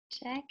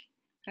Check.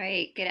 All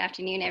right, good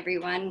afternoon,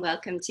 everyone.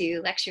 Welcome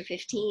to lecture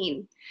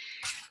 15.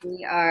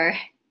 We are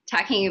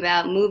talking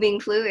about moving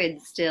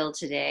fluids still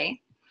today.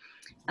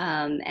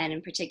 And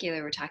in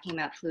particular, we're talking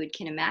about fluid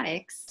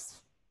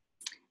kinematics.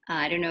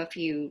 I don't know if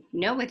you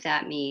know what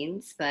that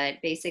means, but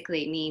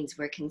basically it means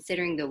we're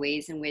considering the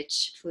ways in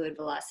which fluid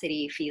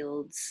velocity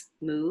fields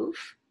move,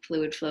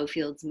 fluid flow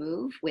fields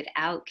move,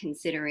 without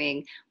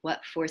considering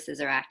what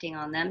forces are acting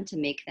on them to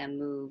make them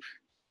move.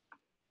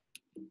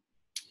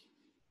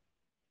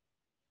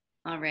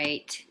 All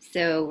right,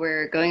 so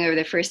we're going over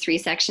the first three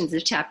sections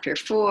of chapter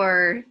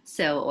 4.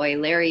 So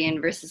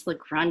Eulerian versus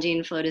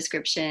Lagrangian flow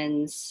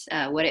descriptions,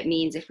 what it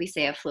means if we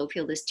say a flow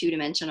field is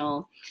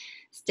two-dimensional,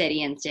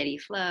 steady and steady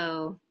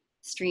flow,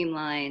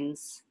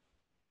 streamlines,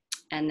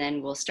 and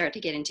then we'll start to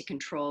get into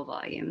control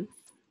volume.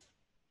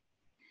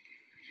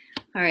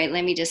 All right,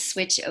 let me just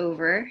switch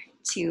over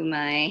to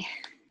my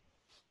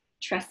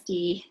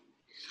trusty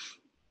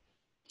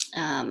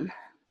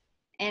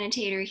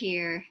annotator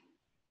here.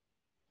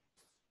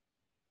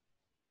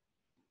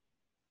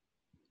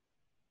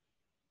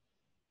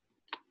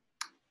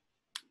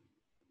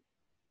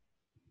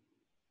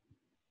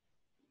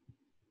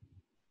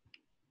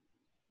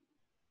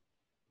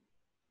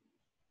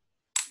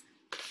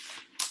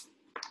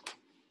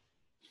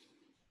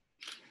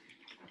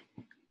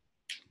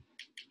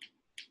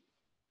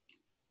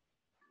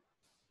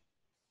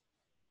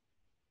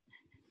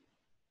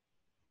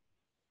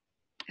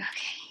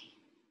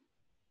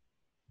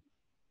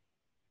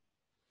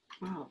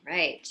 All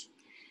right,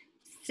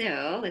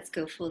 so let's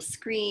go full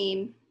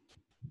screen.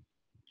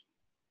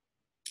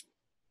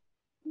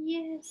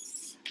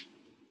 Yes,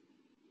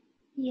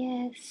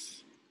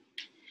 yes.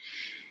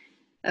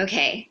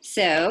 Okay,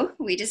 so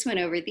we just went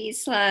over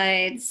these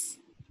slides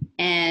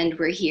and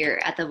we're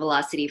here at the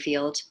velocity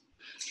field.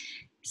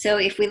 So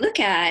if we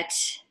look at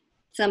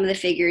some of the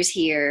figures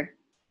here,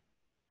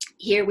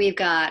 we've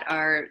got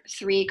our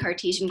three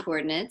Cartesian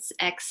coordinates,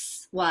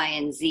 x, y,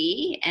 and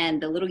z, and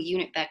the little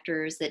unit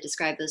vectors that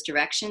describe those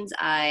directions,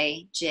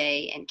 I,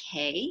 j, and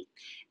k.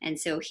 And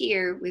so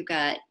here we've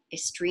got a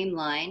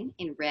streamline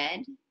in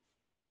red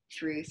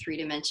through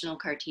three-dimensional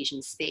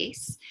Cartesian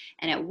space.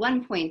 And at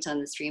one point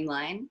on the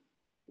streamline,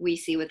 we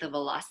see what the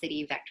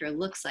velocity vector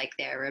looks like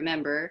there.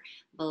 Remember,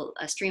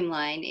 a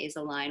streamline is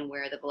a line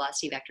where the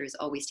velocity vector is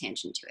always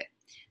tangent to it.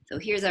 So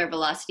here's our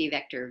velocity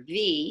vector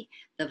v.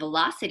 The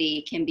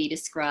velocity can be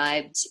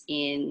described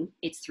in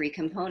its three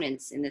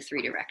components in the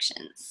three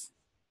directions.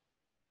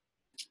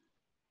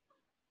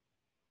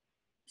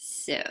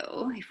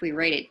 So if we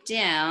write it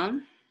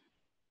down,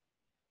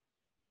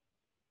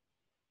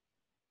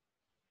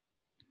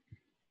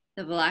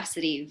 the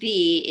velocity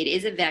v, it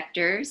is a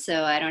vector,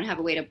 so I don't have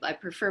a way to, I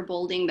prefer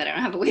bolding, but I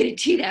don't have a way to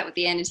do that with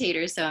the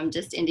annotator, so I'm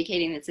just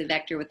indicating it's a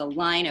vector with a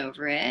line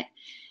over it.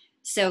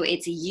 So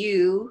it's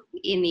u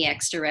in the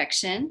x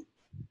direction,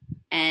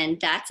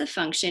 and that's a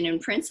function in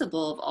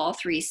principle of all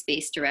three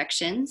space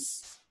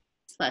directions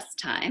plus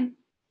time.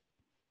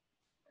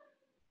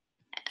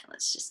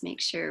 Let's just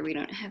make sure we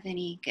don't have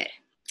any, good.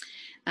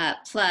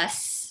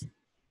 Plus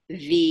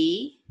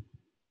v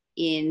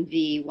in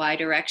the y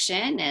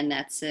direction, and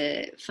that's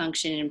a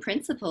function in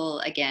principle,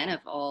 again, of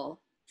all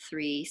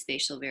three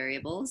spatial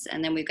variables.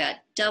 And then we've got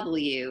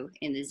w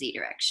in the z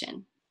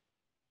direction.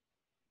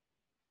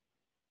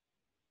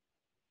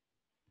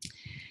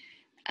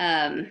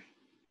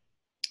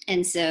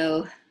 And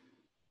so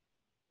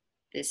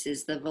this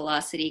is the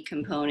velocity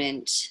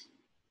component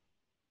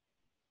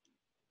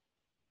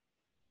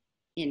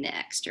in the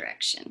x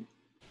direction,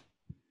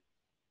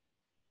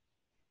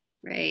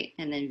 right?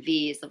 And then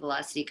v is the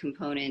velocity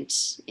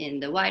component in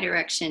the y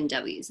direction,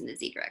 w is in the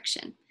z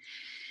direction.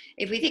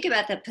 If we think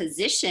about the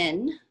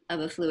position of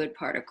a fluid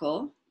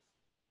particle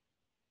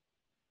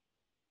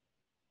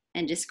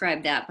and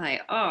describe that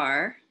by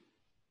r,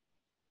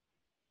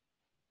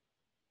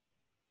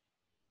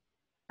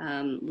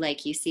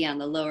 like you see on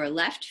the lower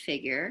left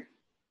figure,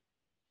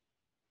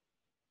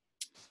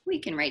 we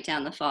can write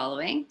down the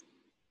following.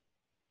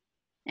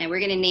 And we're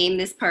going to name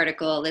this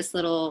particle, this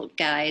little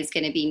guy is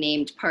going to be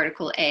named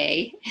particle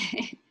A.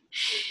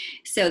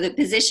 So the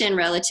position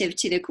relative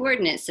to the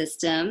coordinate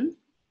system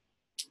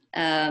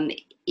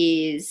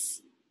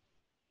is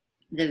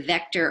the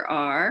vector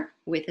r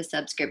with a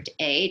subscript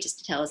a, just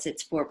to tell us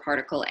it's for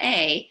particle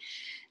A.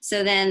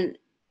 So then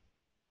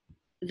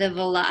the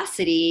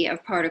velocity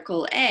of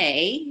particle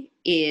A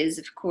is,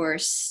 of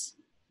course,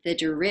 the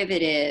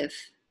derivative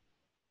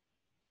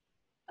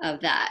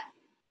of that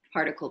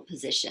particle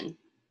position,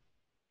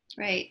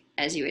 right,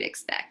 as you would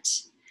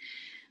expect.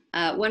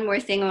 One more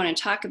thing I want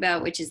to talk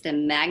about, which is the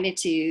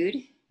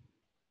magnitude.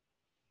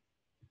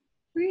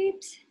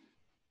 Oops.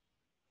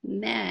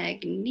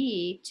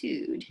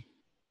 Magnitude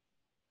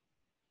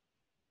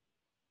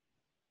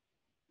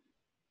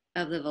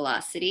of the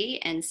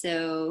velocity. And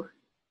so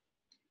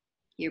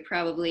you're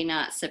probably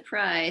not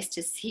surprised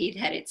to see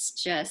that it's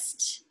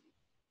just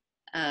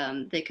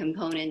the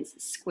components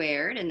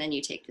squared, and then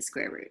you take the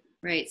square root,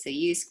 right? So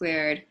u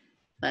squared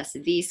plus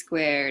v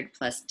squared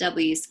plus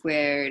w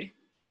squared,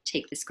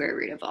 take the square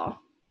root of all.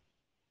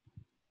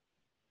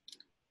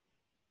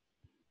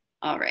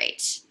 All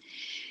right.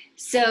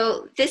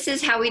 So this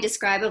is how we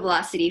describe a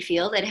velocity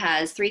field. It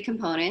has three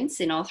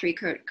components in all three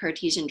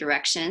Cartesian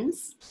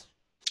directions.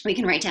 We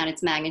can write down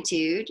its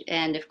magnitude,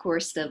 and of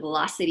course the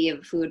velocity of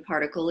a fluid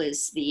particle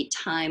is the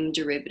time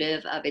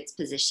derivative of its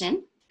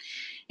position.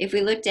 If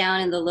we look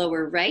down in the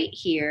lower right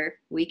here,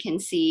 we can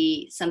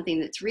see something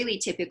that's really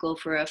typical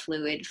for a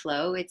fluid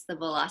flow. It's the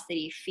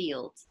velocity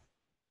field,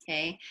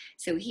 okay?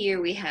 So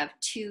here we have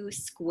two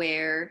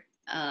square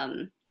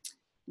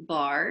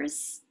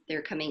bars.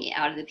 They're coming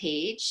out of the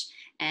page,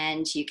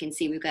 and you can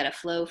see we've got a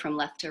flow from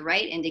left to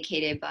right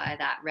indicated by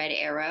that red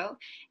arrow.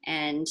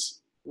 And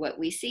what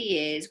we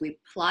see is we've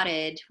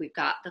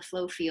got the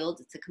flow field.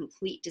 It's a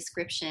complete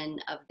description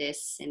of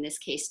this, in this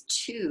case,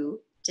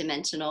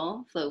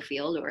 two-dimensional flow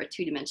field, or a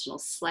two-dimensional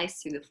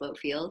slice through the flow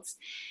fields.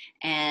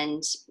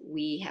 And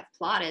we have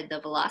plotted the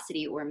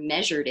velocity, or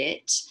measured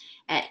it,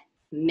 at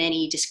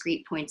many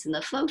discrete points in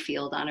the flow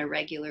field on a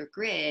regular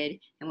grid.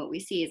 And what we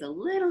see is a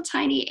little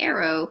tiny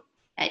arrow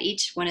at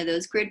each one of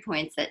those grid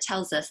points that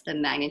tells us the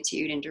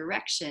magnitude and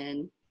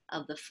direction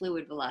of the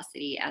fluid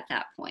velocity at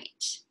that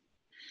point.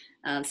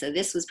 So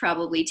this was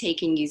probably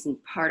taken using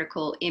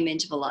particle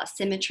image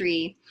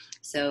velocimetry.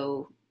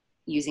 So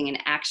using an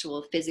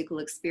actual physical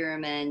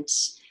experiment,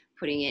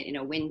 putting it in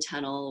a wind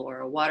tunnel or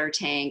a water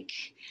tank,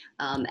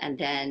 and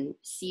then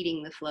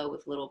seeding the flow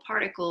with little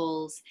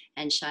particles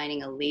and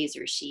shining a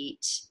laser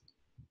sheet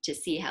to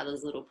see how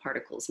those little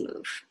particles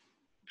move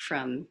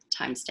from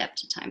time step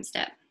to time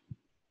step.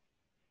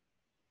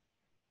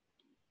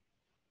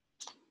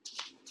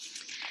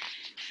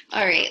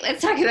 All right,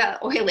 let's talk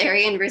about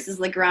Eulerian versus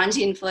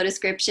Lagrangian flow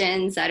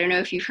descriptions. I don't know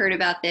if you've heard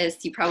about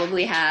this. You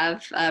probably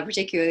have,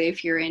 particularly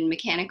if you're in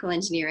mechanical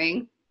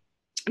engineering.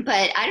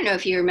 But I don't know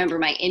if you remember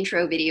my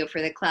intro video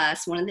for the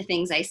class. One of the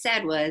things I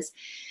said was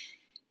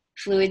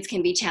fluids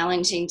can be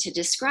challenging to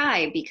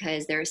describe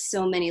because there are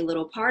so many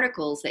little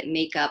particles that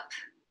make up,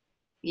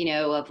 you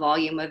know, a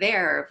volume of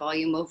air, a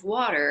volume of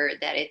water,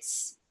 that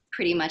it's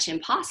pretty much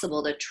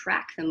impossible to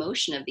track the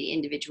motion of the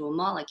individual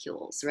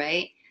molecules,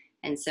 right?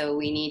 And so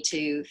we need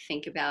to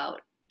think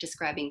about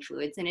describing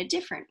fluids in a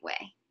different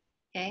way,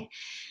 okay?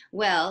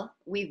 Well,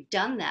 we've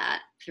done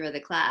that through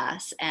the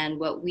class, and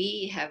what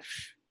we have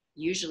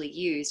usually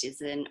used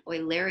is an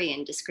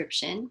Eulerian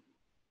description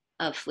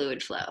of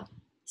fluid flow.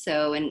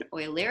 So in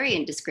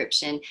Eulerian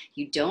description,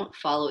 you don't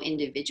follow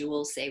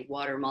individual, say,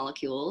 water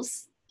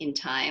molecules in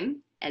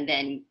time and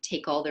then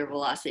take all their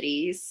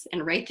velocities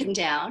and write them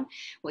down.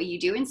 What you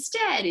do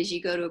instead is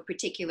you go to a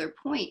particular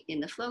point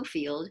in the flow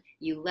field,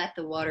 you let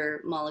the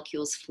water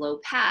molecules flow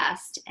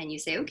past, and you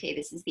say, okay,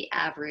 this is the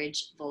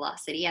average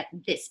velocity at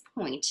this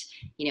point,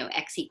 you know,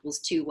 x equals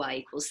 2, y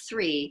equals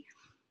 3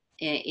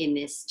 in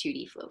this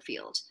 2D flow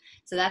field.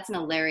 So that's an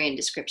Eulerian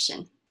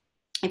description.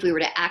 If we were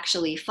to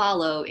actually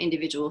follow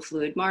individual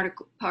fluid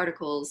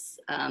particles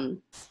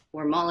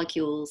or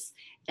molecules,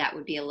 that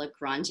would be a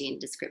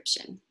Lagrangian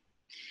description.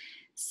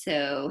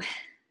 So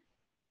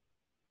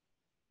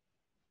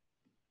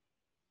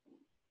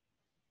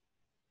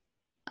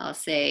I'll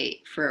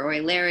say for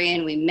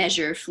Eulerian, we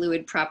measure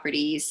fluid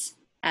properties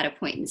at a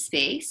point in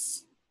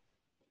space.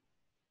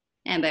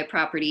 And by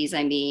properties,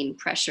 I mean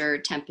pressure,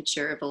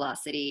 temperature,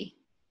 velocity.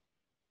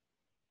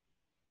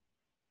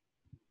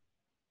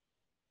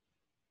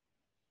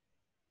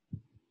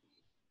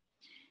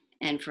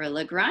 And for a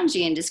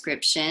Lagrangian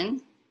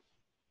description,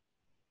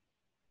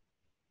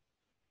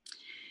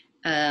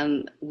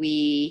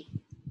 we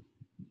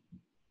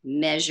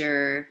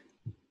measure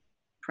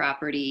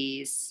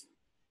properties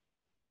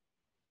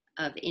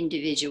of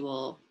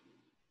individual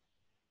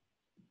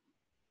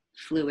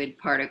fluid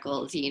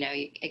particles. You know,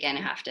 you, again,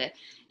 have to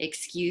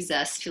excuse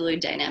us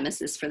fluid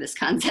dynamicists for this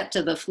concept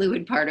of a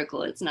fluid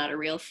particle. It's not a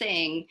real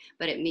thing,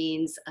 but it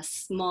means a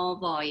small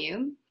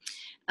volume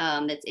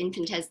that's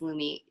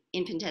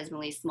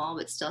infinitesimally small,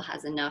 but still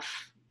has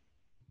enough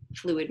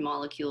fluid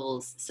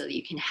molecules so that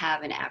you can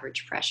have an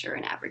average pressure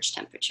and average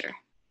temperature.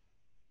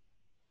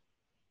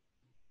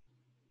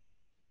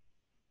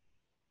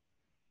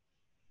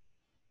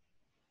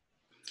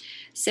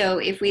 So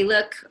if we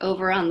look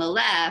over on the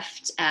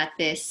left at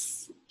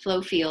this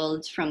flow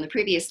field from the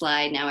previous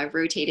slide, now I've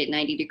rotated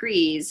 90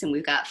 degrees and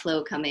we've got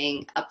flow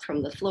coming up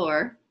from the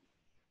floor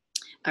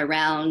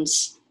around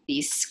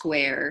these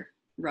square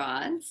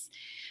rods.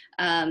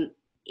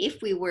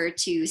 If we were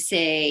to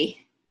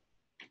say,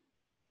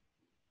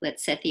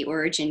 let's set the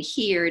origin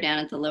here down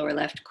at the lower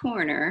left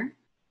corner.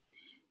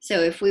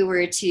 So if we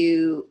were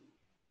to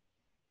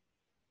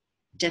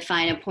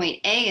define a point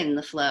A in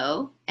the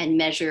flow and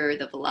measure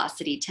the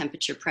velocity,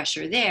 temperature,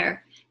 pressure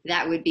there,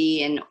 that would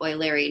be an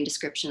Eulerian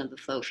description of the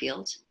flow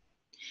field.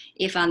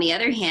 If, on the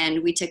other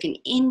hand, we took an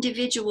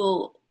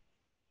individual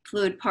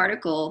fluid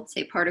particle,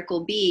 say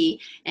particle B,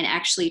 and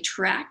actually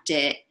tracked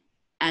it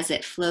as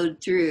it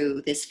flowed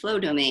through this flow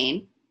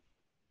domain,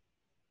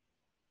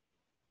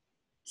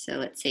 so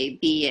let's say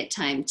B at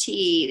time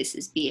t, this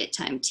is B at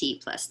time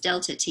t plus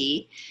delta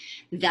t,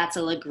 that's a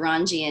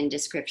Lagrangian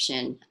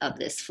description of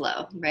this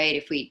flow, right?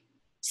 If we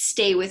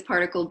stay with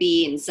particle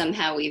B, and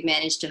somehow we've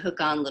managed to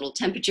hook on little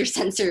temperature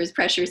sensors,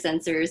 pressure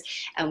sensors,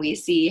 and we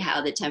see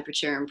how the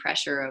temperature and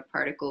pressure of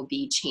particle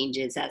B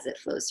changes as it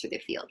flows through the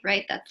field,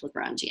 right? That's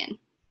Lagrangian.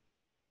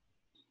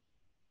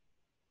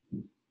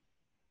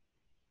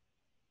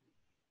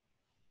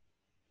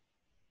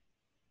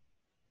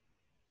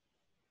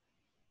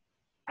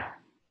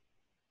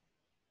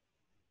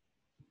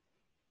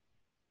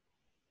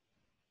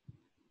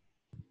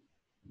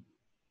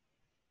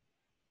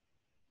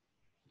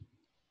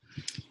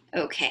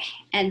 Okay,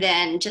 and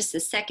then just the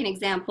second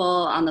example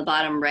on the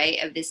bottom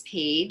right of this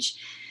page,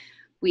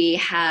 we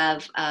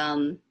have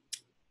a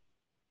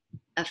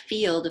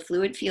field, a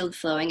fluid field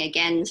flowing,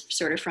 again,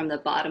 sort of from the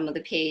bottom of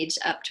the page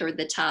up toward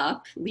the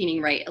top,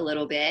 leaning right a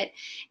little bit.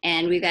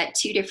 And we've got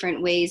two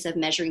different ways of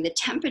measuring the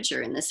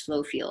temperature in this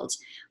flow field.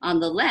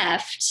 On the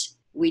left,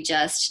 we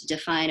just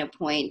define a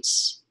point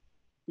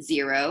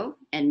 0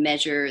 and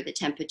measure the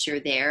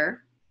temperature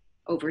there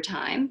over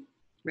time,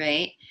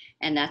 right?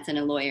 And that's an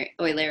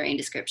Eulerian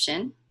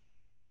description.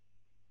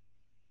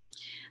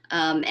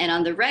 And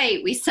on the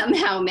right, we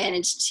somehow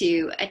managed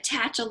to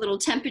attach a little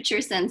temperature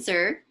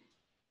sensor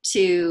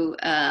to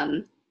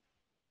a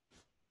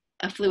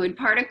fluid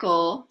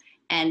particle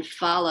and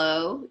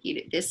follow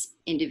this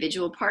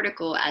individual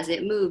particle as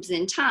it moves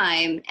in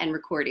time and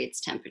record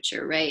its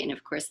temperature, right? And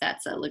of course,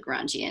 that's a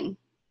Lagrangian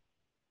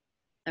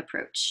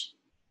approach.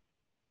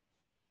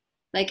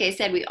 Like I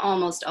said, we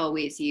almost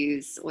always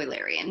use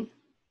Eulerian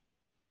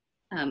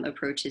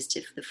approaches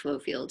to the flow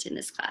field in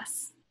this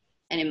class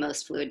and in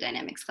most fluid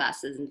dynamics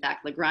classes. In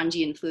fact,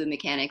 Lagrangian fluid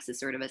mechanics is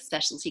sort of a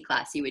specialty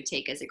class you would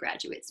take as a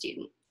graduate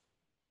student.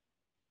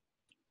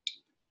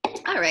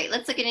 All right,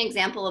 let's look at an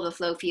example of a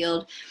flow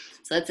field.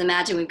 So let's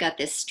imagine we've got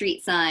this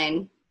street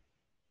sign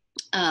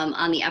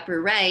on the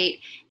upper right,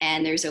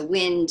 and there's a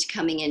wind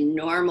coming in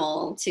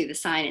normal to the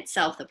sign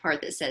itself, the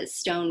part that says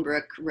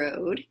Stonebrook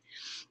Road.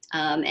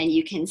 And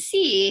you can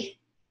see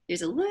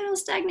there's a little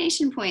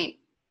stagnation point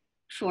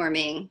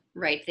forming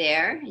right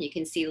there. And you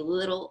can see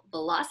little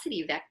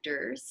velocity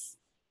vectors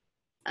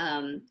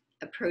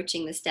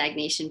approaching the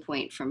stagnation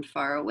point from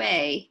far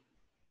away.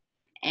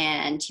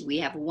 And we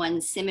have one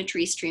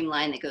symmetry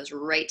streamline that goes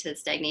right to the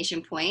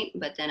stagnation point,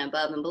 but then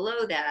above and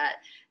below that,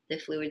 the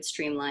fluid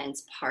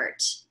streamlines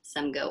part.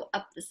 Some go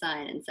up the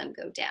sign and some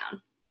go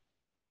down.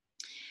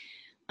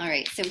 All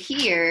right, so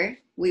here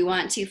we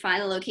want to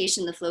find the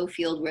location of the flow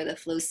field where the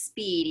flow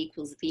speed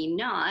equals V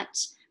naught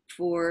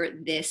for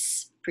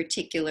this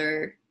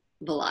particular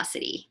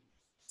velocity.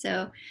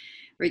 So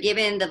we're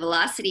given the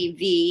velocity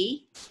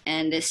V,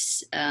 and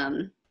this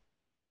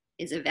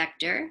is a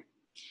vector,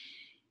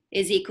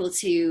 is equal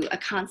to a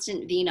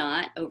constant V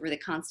naught over the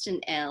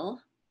constant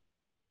L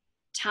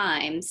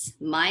times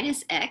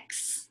minus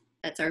X,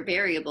 that's our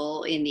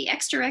variable in the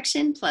X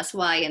direction, plus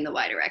Y in the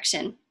Y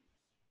direction.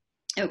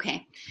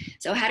 Okay,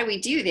 so how do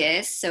we do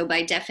this? So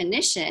by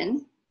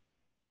definition,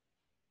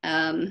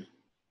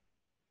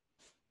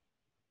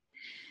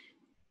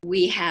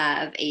 we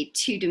have a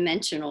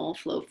two-dimensional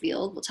flow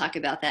field. We'll talk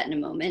about that in a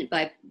moment.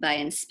 By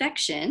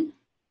inspection,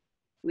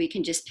 we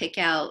can just pick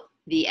out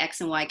the X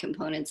and Y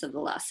components of the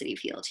velocity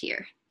field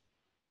here.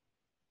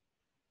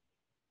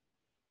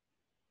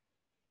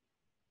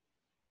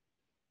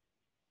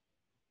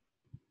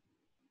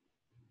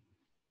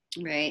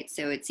 Right,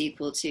 so it's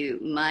equal to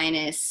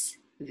minus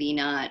V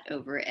naught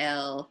over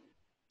L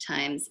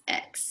times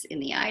X in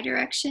the I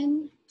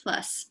direction,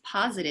 plus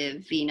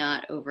positive V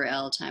naught over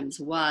L times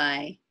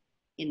Y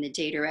in the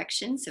J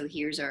direction. So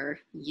here's our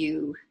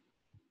U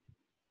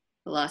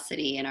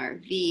velocity and our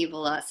V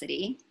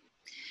velocity.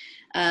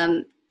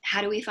 How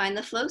do we find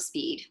the flow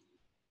speed,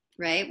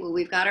 right? Well,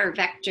 we've got our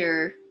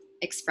vector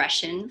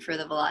expression for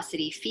the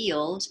velocity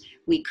field.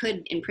 We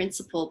could, in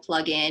principle,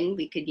 plug in,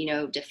 we could,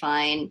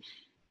 define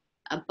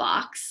a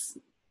box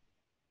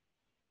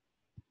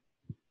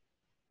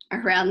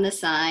around the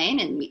sign,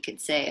 and we could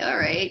say, all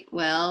right,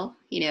 well,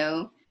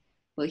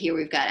 here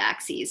we've got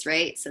axes,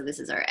 right? So this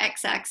is our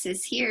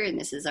x-axis here, and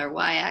this is our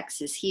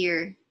y-axis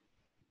here.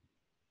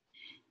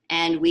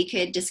 And we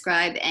could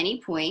describe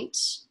any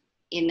point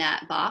in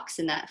that box,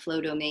 in that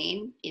flow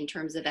domain, in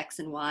terms of x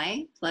and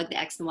y, plug the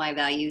x and y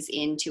values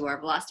into our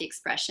velocity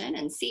expression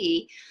and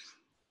see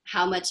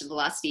how much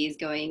velocity is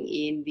going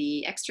in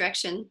the x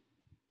direction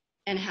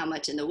and how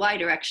much in the y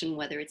direction,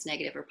 whether it's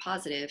negative or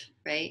positive,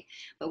 right?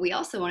 But we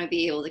also want to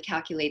be able to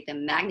calculate the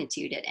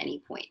magnitude at any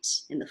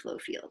point in the flow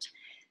field.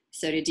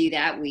 So to do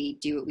that, we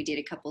do what we did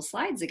a couple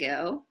slides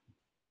ago,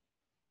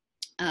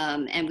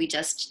 and we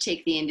just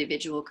take the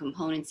individual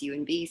components u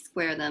and v,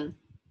 square them,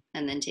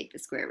 and then take the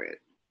square root.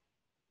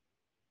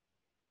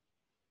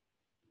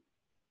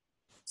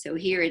 So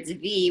here it's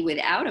v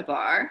without a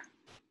bar.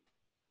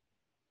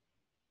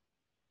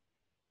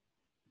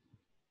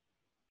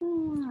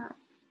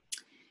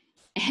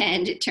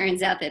 And it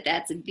turns out that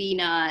that's v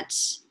naught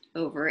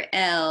over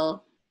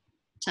L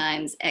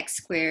times x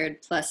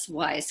squared plus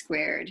y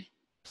squared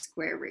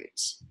square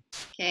root.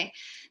 Okay,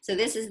 so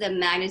this is the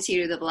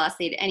magnitude of the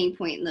velocity at any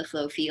point in the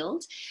flow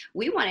field.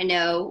 We want to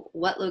know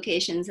what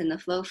locations in the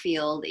flow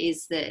field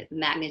is the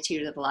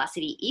magnitude of the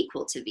velocity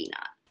equal to v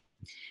naught.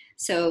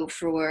 So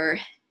for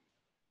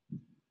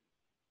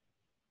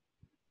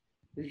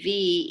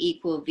v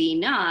equal v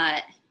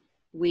naught,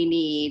 we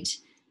need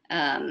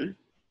the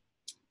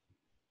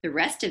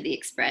rest of the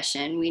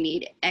expression. We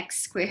need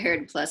x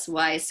squared plus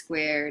y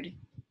squared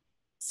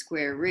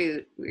square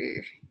root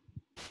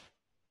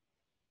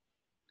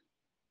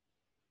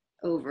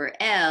over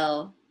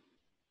L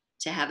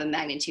to have a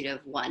magnitude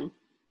of 1,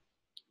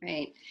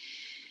 right?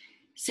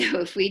 So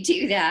if we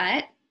do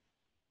that,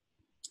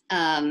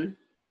 that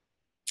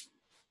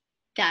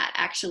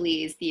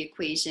actually is the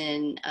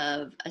equation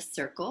of a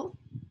circle.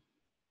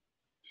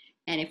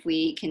 And if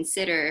we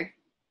consider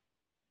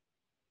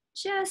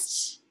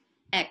just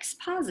x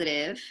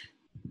positive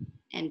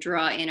and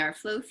draw in our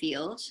flow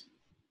field,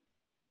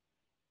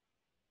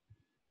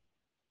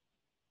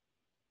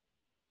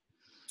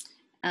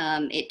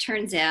 it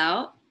turns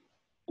out,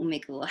 we'll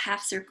make a little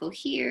half circle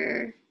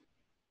here,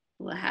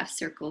 a little half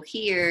circle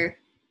here.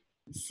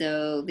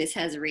 So this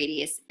has a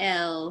radius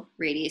L,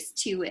 radius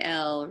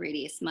 2L,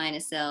 radius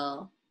minus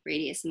L,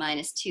 radius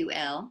minus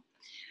 2L.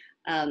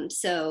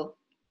 So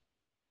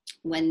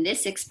when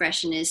this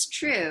expression is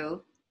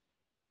true,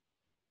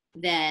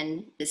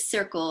 then the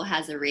circle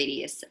has a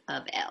radius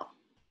of L,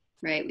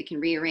 right? We can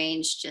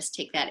rearrange, just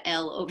take that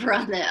L over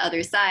on the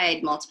other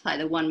side, multiply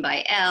the 1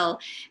 by L,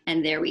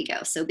 and there we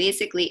go. So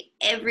basically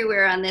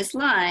everywhere on this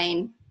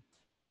line,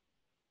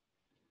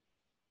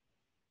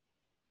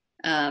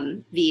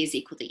 V is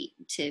equal to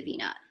V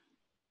naught.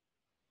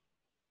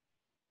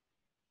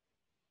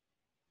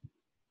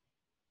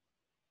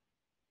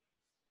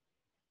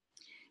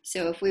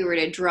 So if we were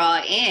to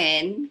draw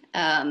in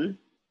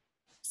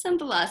some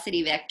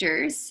velocity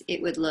vectors,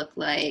 it would look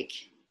like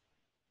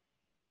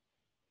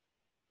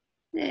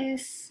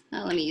this.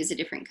 Oh, let me use a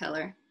different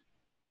color.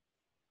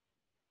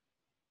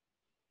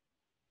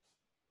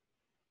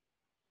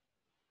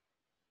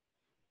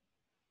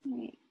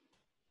 Right.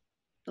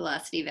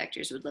 Velocity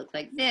vectors would look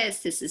like this.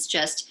 This is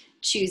just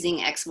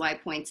choosing x, y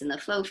points in the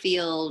flow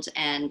field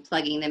and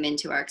plugging them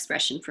into our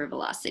expression for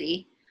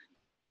velocity.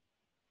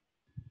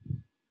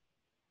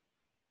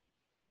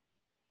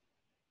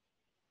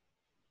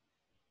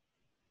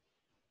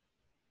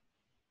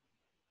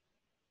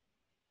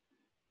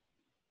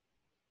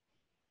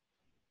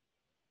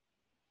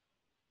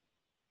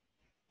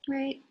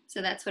 Right,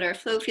 so that's what our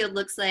flow field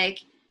looks like.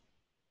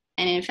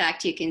 And in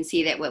fact, you can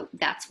see that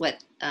that's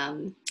what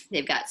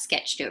they've got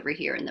sketched over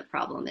here in the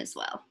problem as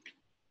well.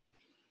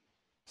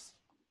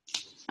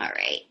 All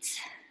right.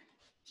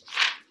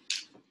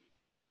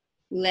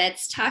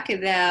 Let's talk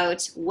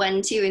about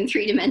 1, 2, and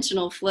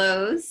 3-dimensional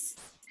flows.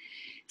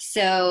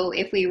 So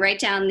if we write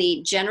down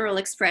the general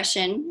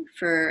expression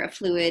for a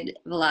fluid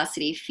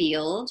velocity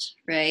field,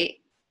 right?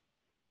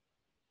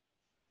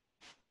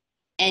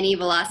 Any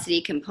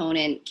velocity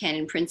component can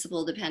in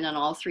principle depend on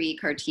all 3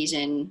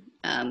 Cartesian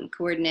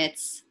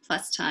coordinates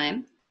plus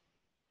time.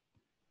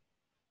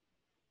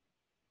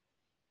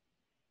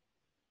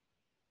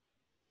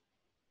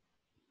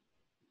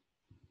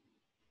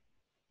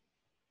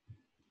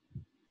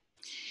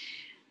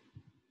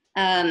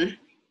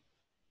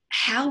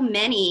 How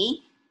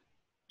many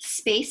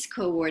space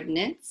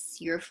coordinates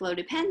your flow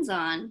depends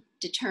on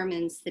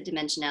determines the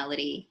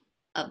dimensionality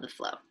of the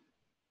flow,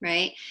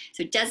 right?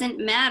 So it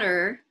doesn't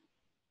matter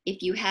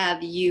if you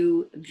have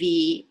U,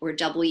 V, or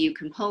W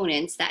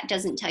components. That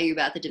doesn't tell you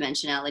about the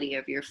dimensionality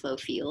of your flow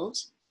field.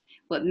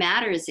 What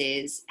matters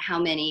is how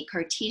many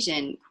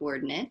Cartesian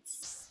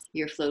coordinates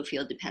your flow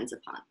field depends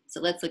upon. So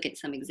let's look at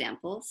some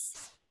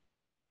examples.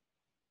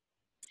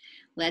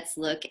 Let's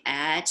look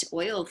at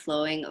oil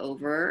flowing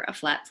over a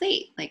flat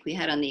plate like we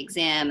had on the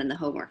exam and the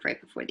homework right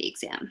before the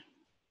exam.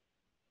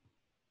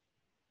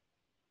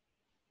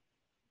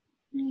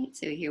 Right,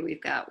 so here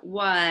we've got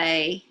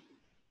Y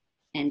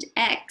and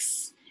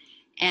X,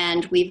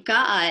 and we've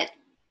got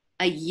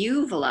a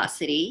U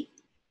velocity.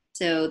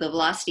 So the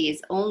velocity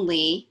is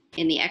only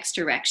in the X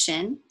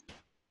direction,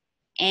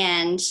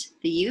 and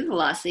the U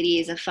velocity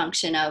is a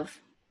function of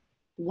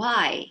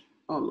Y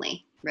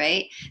only,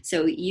 right?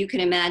 So you can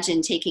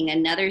imagine taking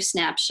another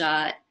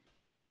snapshot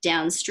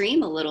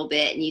downstream a little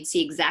bit and you'd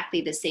see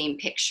exactly the same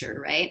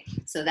picture, right?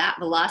 So that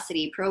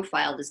velocity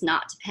profile does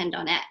not depend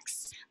on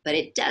X, but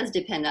it does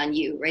depend on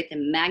U, right? The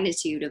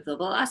magnitude of the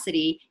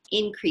velocity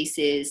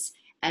increases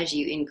as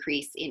you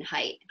increase in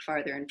height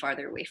farther and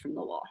farther away from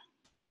the wall.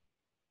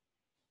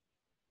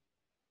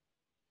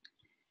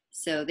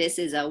 So this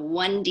is a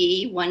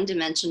 1D,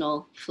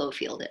 one-dimensional flow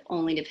field. It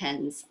only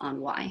depends on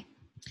Y.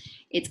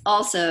 It's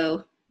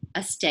also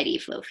a steady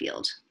flow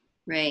field,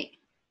 right?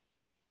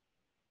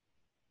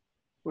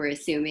 We're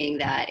assuming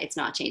that it's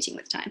not changing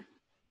with time.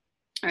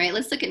 All right,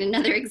 let's look at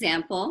another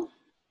example.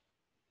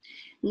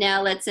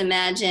 Now let's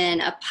imagine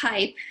a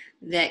pipe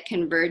that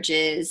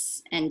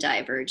converges and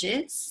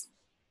diverges.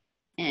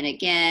 And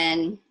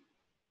again,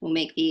 we'll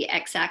make the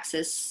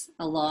x-axis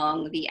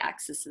along the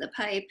axis of the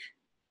pipe.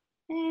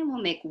 And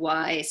we'll make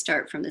y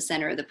start from the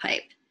center of the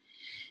pipe.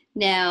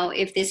 Now,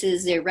 if this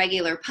is a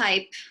regular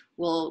pipe,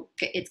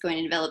 it's going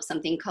to develop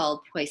something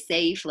called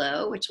Poiseuille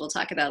flow, which we'll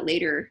talk about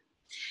later.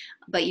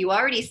 But you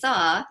already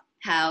saw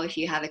how if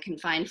you have a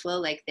confined flow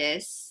like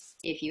this,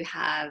 if you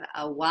have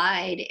a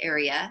wide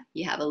area,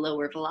 you have a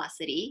lower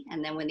velocity.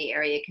 And then when the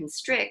area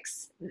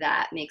constricts,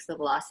 that makes the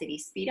velocity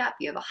speed up.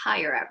 You have a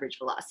higher average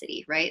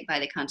velocity, right, by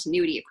the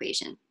continuity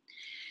equation.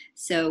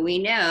 So we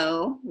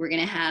know we're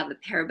going to have a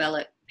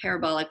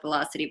parabolic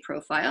velocity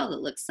profile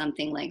that looks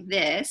something like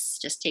this.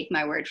 Just take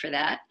my word for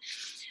that.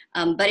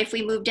 But if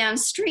we move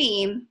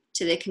downstream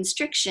to the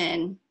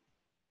constriction,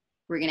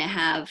 we're going to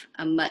have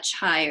a much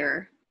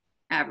higher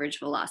average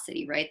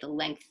velocity, right?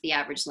 The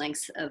average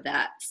length of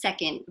that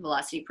second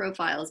velocity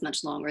profile is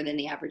much longer than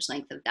the average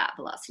length of that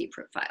velocity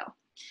profile.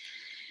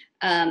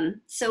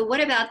 So what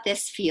about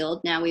this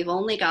field? Now we've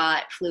only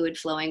got fluid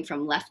flowing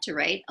from left to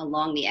right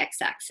along the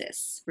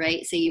x-axis,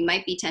 right? So you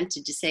might be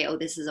tempted to say, oh,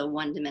 this is a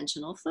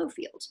one-dimensional flow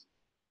field.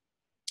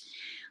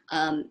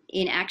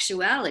 In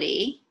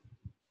actuality,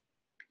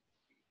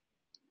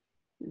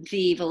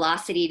 the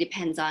velocity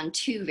depends on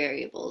two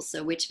variables.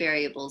 So which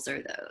variables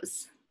are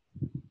those?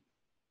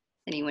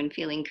 Anyone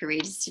feeling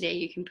courageous today?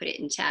 You can put it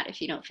in chat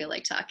if you don't feel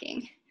like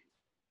talking.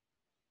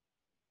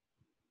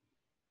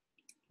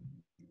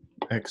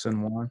 X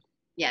and Y.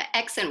 Yeah,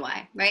 X and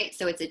Y, right?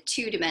 So it's a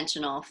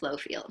two-dimensional flow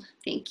field.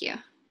 Thank you.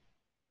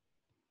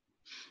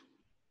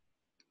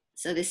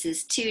 So this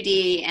is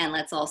 2D, and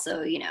let's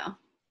also,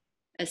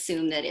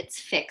 assume that it's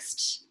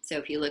fixed. So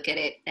if you look at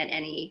it at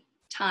any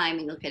time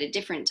and look at a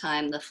different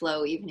time, the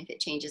flow, even if it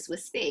changes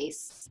with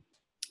space,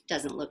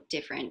 doesn't look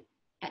different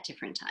at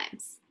different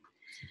times.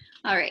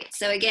 All right,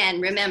 so again,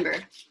 remember,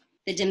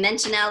 the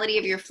dimensionality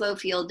of your flow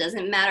field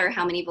doesn't matter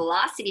how many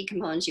velocity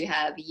components you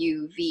have,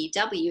 u, v,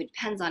 w, it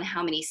depends on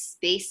how many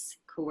space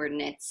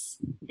coordinates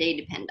they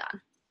depend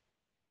on.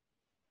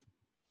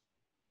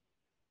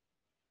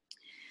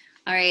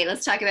 All right,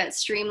 let's talk about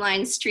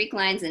streamlines,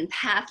 streaklines, and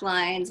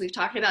pathlines. We've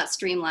talked about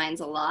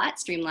streamlines a lot.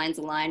 Streamlines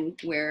align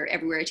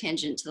everywhere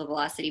tangent to the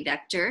velocity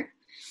vector.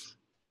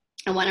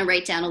 I want to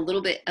write down a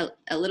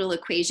little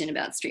equation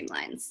about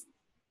streamlines.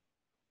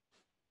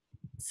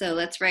 So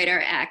let's write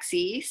our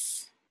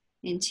axes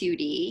in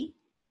 2D.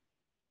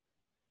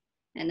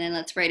 And then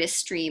let's write a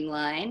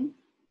streamline.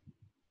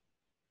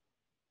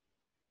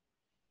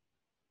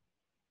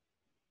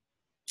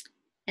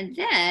 And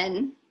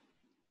then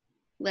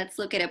let's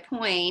look at a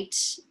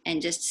point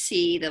and just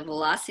see the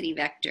velocity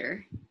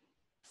vector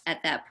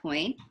at that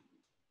point.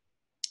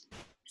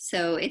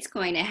 So it's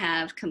going to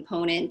have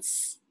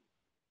components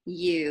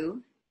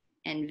u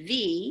and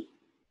v,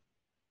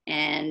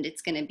 and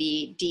it's going to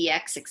be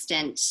dx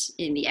extent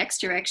in the x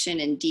direction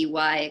and dy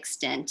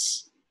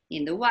extent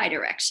in the y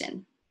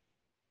direction,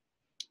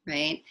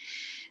 right?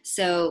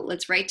 So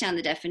let's write down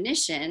the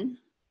definition.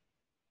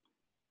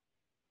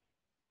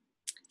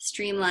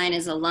 Streamline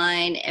is a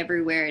line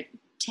everywhere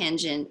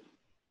tangent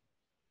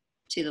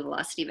to the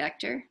velocity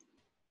vector.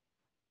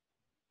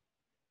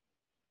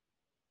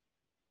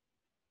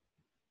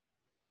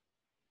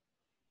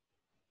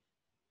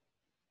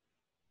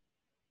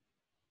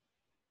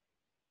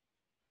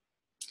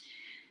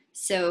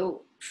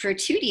 So for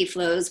 2D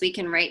flows, we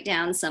can write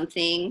down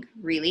something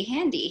really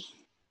handy.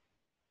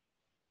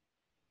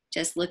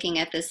 Just looking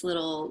at this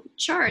little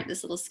chart,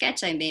 this little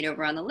sketch I made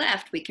over on the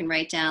left, we can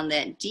write down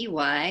that dy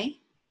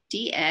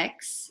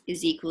dx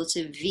is equal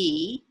to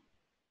v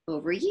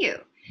over u.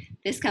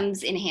 This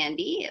comes in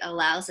handy. It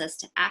allows us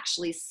to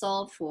actually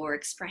solve for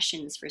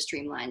expressions for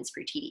streamlines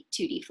for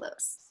 2D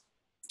flows.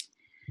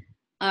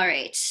 All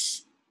right,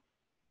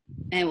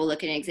 and we'll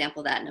look at an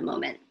example of that in a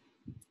moment.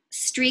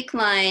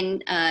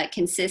 Streakline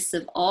consists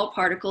of all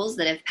particles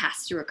that have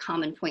passed through a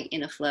common point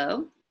in a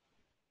flow.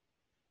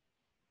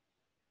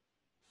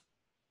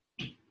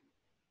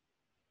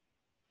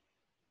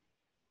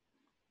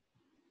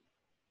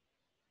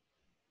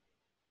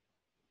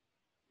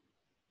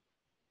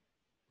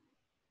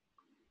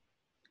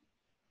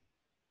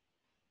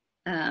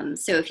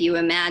 So if you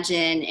imagine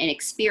an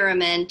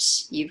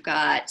experiment, you've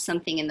got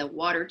something in the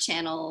water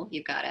channel,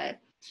 you've got a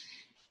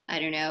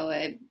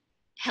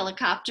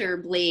helicopter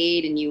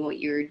blade, and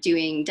you're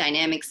doing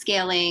dynamic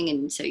scaling,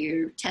 and so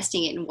you're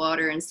testing it in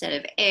water instead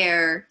of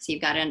air. So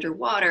you've got it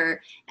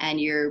underwater, and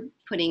you're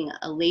putting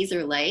a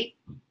laser light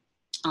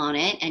on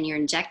it, and you're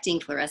injecting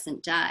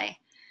fluorescent dye.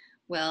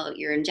 Well,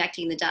 you're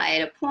injecting the dye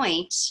at a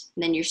point,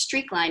 and then your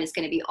streak line is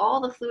going to be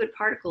all the fluid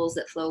particles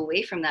that flow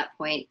away from that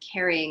point,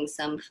 carrying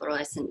some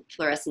fluorescent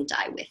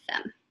dye with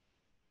them.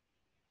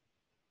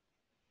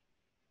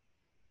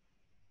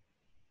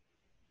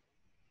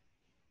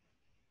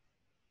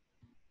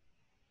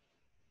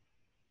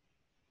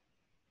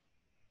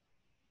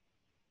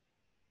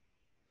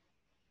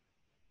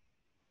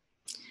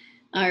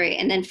 All right,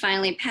 and then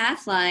finally,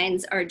 path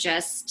lines are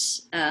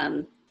just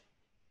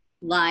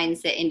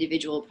lines that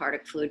individual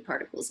fluid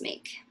particles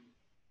make.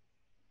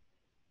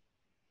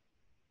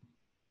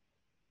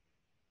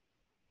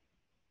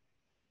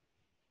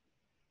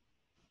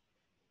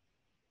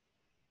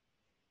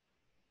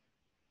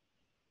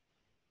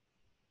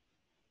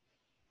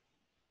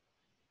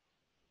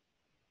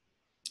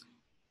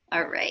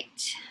 All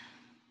right.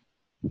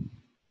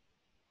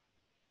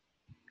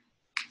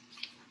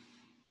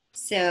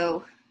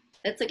 So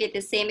let's look at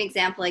the same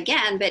example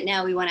again, but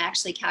now we want to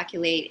actually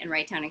calculate and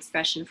write down an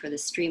expression for the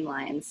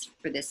streamlines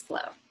for this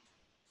flow,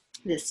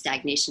 this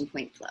stagnation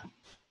point flow.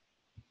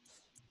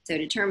 So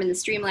determine the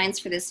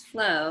streamlines for this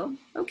flow.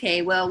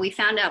 Okay, well, we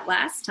found out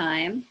last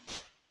time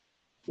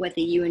what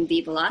the u and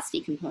v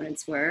velocity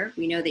components were.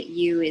 We know that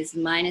u is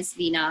minus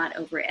v naught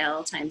over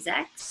L times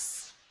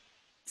x.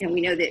 And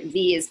we know that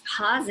v is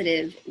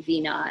positive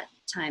v naught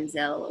times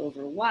L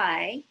over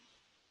y.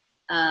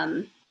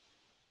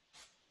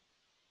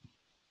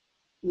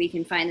 We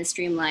can find the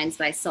streamlines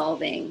by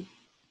solving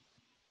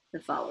the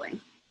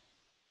following.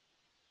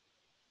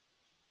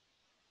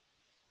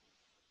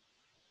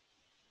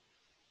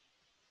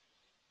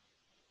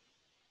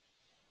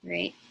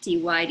 Right, dy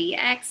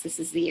dx, this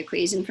is the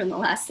equation from the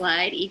last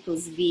slide,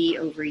 equals v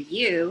over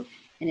u.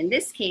 And in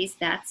this case,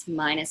 that's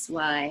minus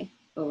y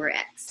over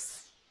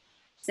x.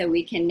 So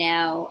we can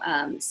now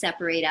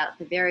separate out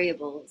the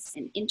variables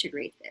and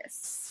integrate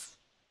this.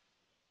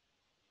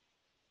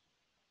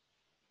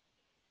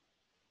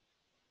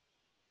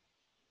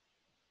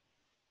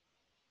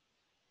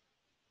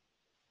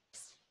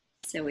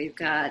 So we've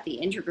got the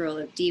integral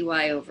of dy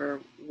over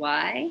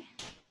y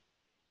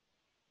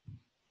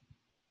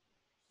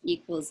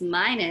equals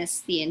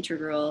minus the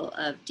integral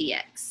of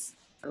dx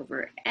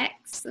over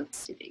x.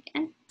 Oops, did it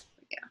again. There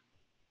we go.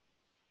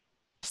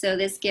 So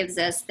this gives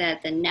us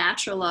that the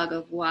natural log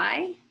of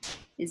y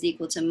is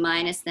equal to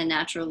minus the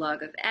natural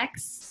log of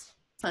x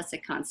plus a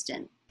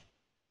constant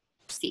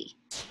c,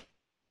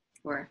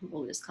 or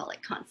we'll just call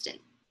it constant.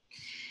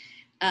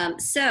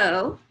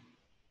 So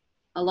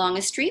along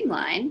a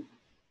streamline,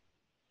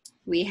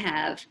 we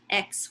have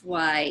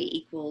xy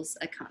equals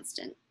a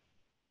constant.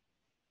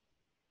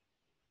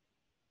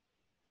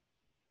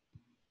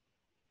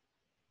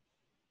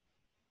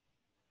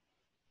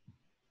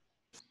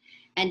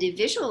 And to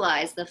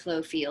visualize the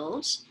flow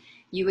field,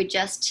 you would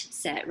just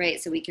set, right?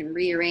 So we can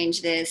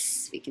rearrange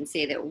this. We can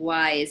say that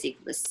y is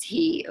equal to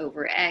c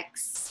over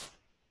x.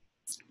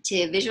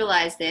 To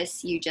visualize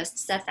this, you just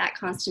set that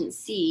constant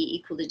c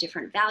equal to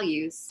different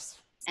values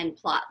and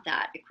plot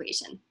that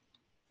equation,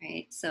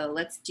 right? So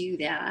let's do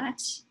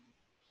that.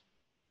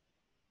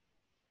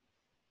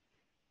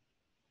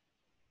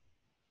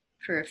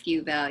 For a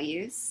few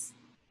values,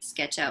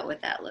 sketch out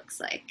what that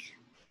looks like.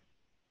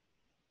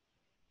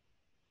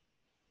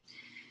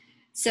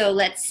 So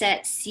let's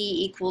set c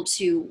equal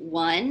to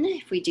 1.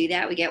 If we do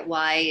that, we get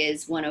y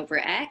is 1 over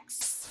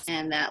x,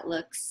 and that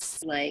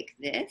looks like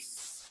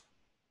this.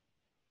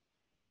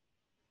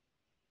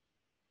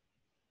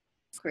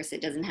 Of course,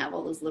 it doesn't have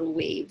all those little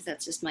waves.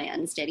 That's just my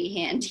unsteady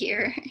hand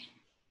here.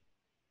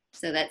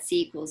 So that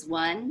c equals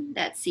 1.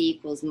 That c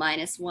equals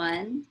minus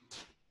 1.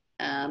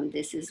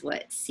 This is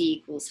what c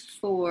equals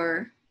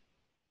 4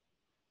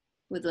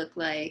 would look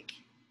like.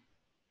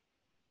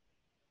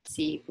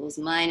 C equals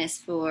minus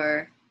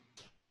 4.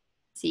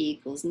 C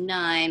equals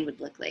 9 would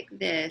look like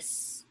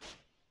this.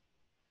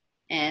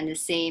 And the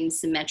same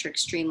symmetric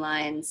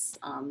streamlines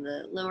on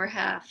the lower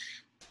half,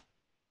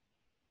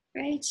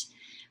 right?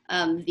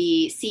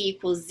 The C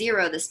equals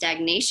 0, the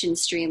stagnation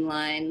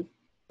streamline,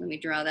 let me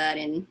draw that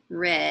in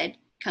red,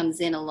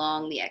 comes in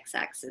along the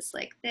x-axis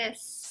like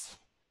this.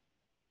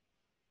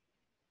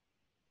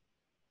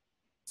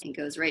 And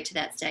goes right to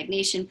that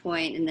stagnation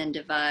point and then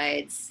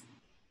divides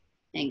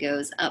and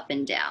goes up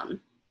and down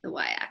the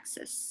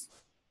y-axis.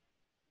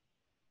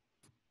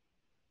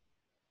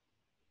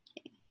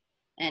 Okay.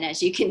 And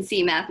as you can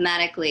see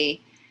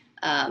mathematically,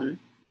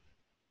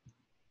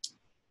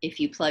 if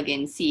you plug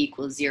in c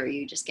equals 0,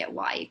 you just get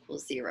y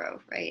equals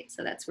 0, right?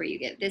 So that's where you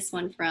get this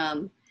one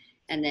from.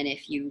 And then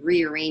if you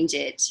rearrange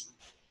it,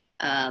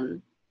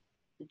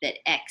 that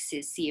x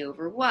is c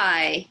over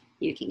y,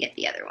 you can get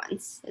the other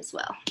ones as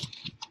well.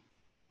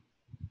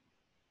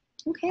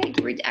 Okay,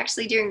 we're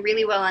actually doing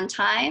really well on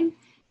time.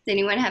 Does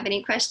anyone have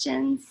any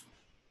questions?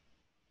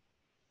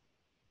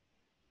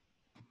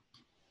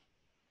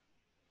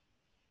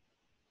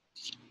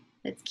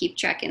 Let's keep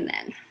trekking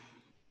then.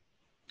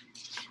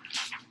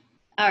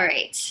 All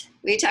right,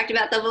 we talked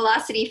about the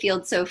velocity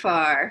field so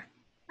far.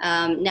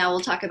 Now we'll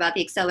talk about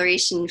the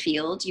acceleration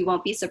field. You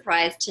won't be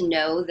surprised to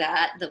know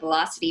that the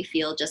velocity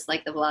field, just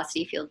like the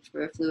velocity field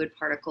for a fluid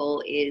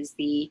particle, is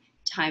the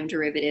time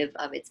derivative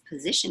of its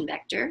position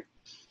vector.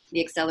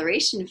 The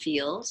acceleration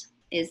field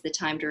is the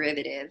time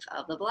derivative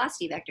of the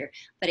velocity vector,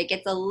 but it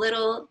gets a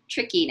little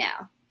tricky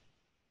now.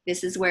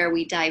 This is where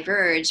we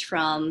diverge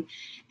from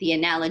the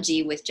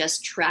analogy with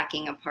just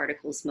tracking a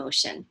particle's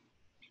motion,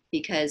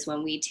 because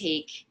when we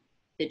take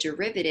the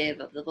derivative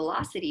of the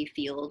velocity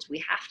field,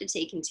 we have to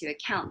take into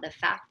account the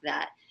fact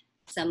that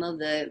some of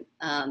the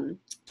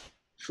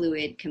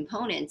fluid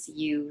components,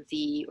 u,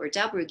 v, or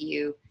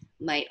w,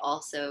 might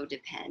also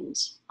depend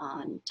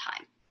on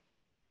time.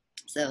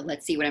 So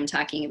let's see what I'm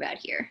talking about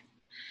here.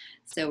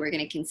 So we're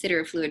going to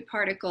consider a fluid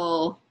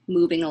particle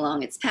moving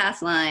along its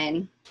path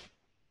line,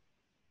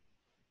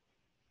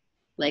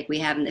 like we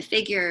have in the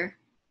figure.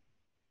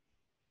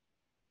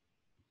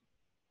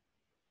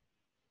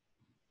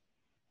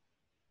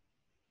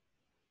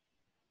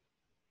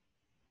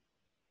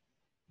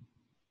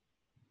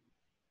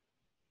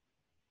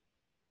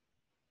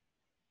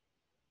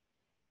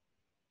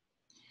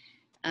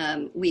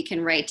 We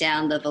can write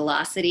down the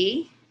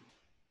velocity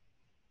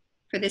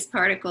for this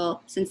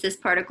particle. Since this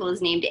particle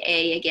is named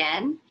A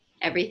again,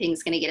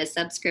 everything's going to get a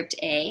subscript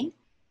A.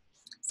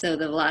 So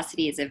the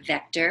velocity is a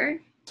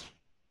vector,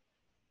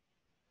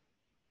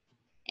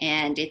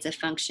 and it's a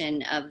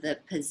function of the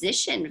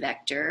position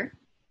vector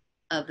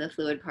of the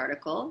fluid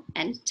particle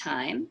and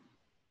time.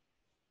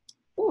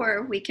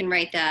 Or we can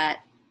write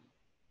that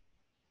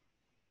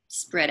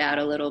spread out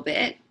a little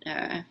bit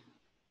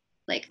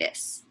like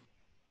this,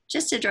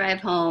 just to drive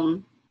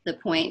home the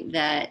point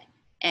that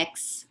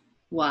X,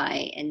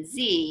 Y, and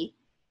Z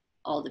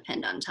all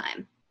depend on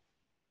time.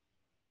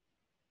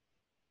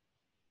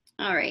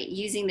 All right,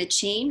 using the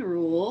chain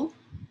rule,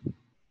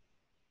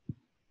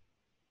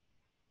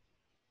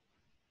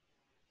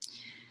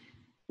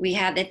 we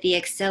have that the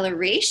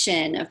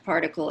acceleration of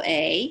particle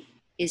A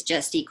is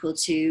just equal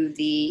to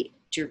the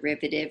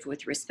derivative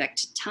with respect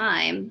to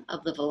time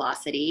of the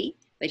velocity,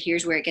 but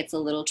here's where it gets a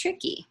little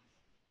tricky.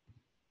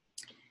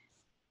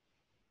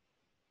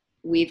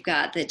 We've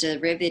got the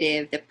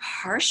derivative, the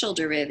partial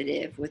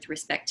derivative with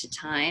respect to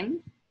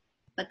time,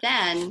 but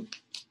then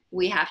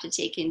we have to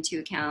take into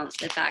account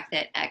the fact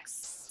that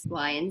X,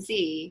 Y, and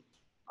Z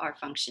are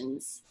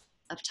functions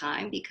of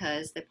time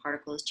because the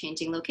particle is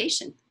changing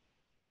location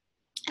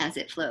as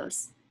it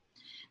flows.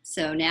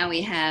 So now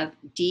we have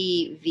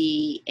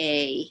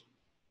dVA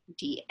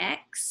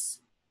dx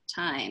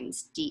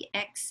times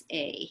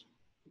dxa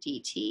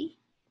dt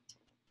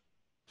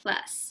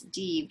plus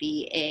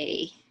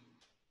dVA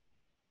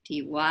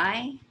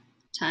dy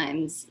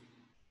times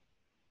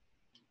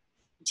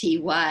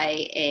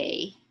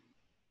dya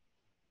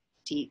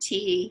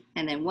dt,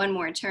 and then one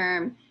more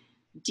term,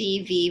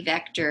 dv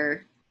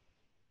vector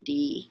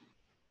dz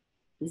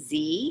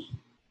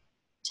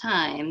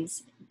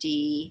times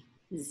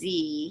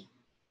dz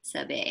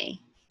sub a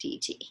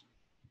dt,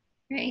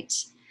 right?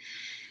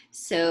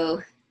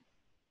 So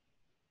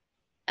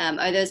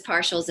are those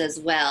partials as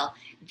well?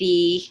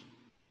 The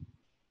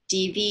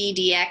dv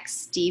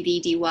dx,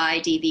 dv dy,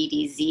 dv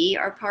dz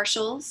are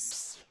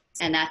partials,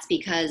 and that's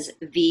because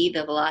v,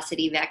 the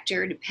velocity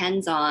vector,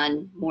 depends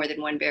on more than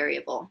one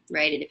variable,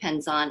 right? It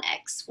depends on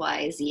x,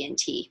 y, z, and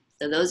t.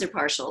 So those are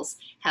partials.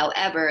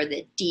 However,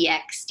 the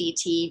dx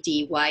dt,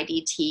 dy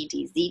dt,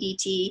 dz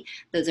dt,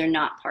 those are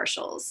not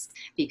partials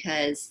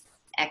because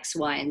x,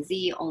 y, and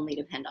z only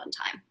depend on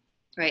time,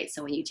 right?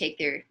 So when you take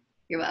their,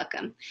 you're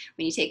welcome.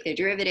 When you take their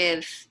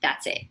derivative,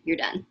 that's it, you're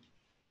done.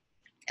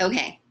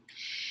 Okay,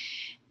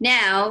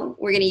 now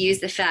we're gonna use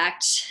the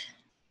fact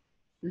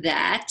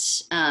that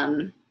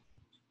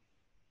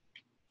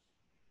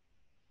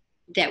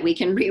that we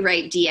can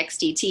rewrite dx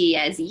dt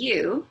as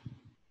u.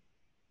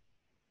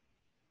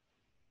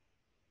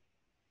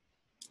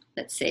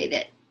 Let's say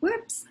that,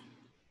 whoops,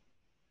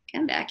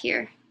 come back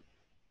here.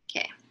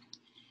 Okay.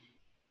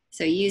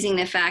 So using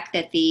the fact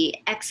that the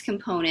x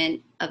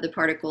component of the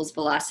particle's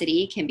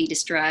velocity can be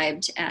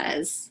described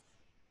as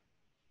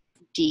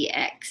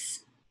dx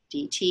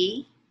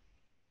dt,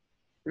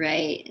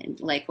 right? And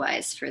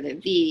likewise for the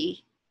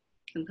v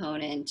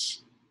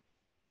component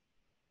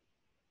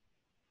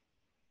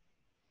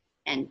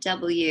and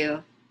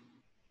w.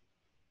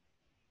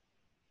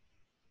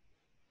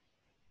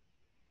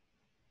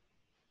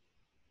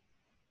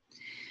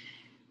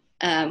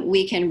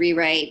 We can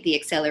rewrite the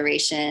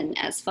acceleration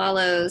as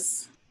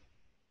follows.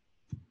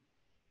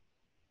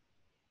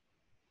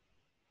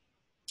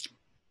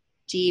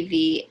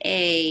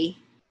 dVA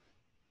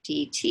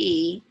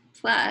dt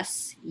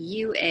plus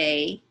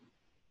UA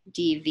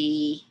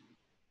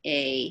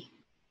dVA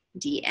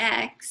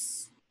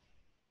dx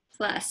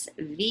plus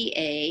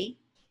VA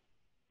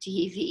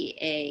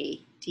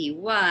dVA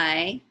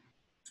dy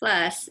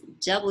plus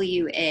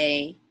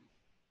WA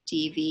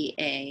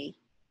dVA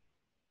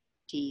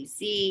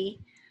dz,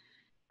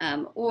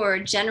 or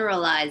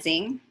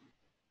generalizing,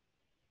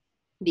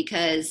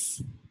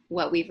 because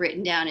what we've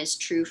written down is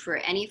true for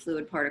any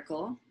fluid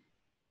particle.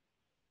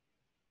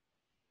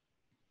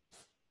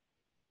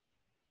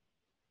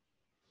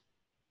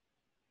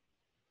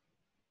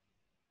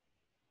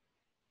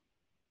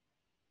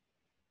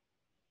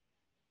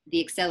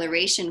 The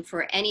acceleration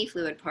for any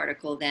fluid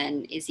particle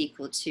then is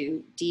equal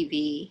to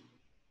dv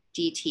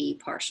dt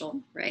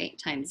partial, right,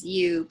 times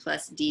u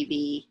plus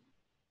dv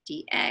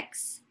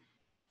dx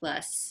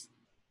plus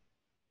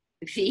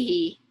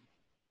v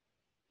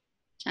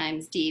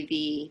times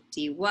dv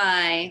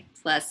dy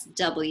plus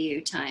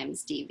w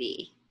times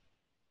dv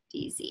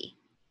dz.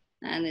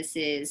 And this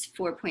is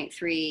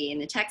 4.3 in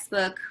the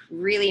textbook,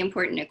 really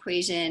important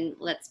equation.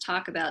 Let's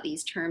talk about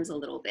these terms a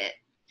little bit.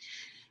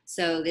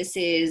 So this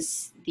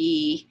is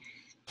the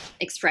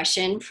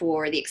expression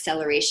for the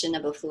acceleration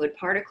of a fluid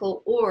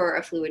particle or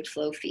a fluid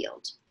flow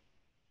field.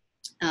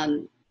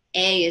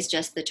 A is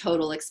just the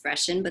total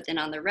expression, but then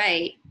on the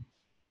right,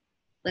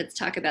 let's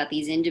talk about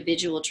these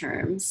individual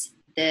terms.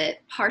 The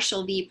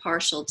partial v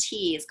partial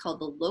t is called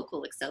the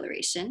local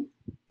acceleration.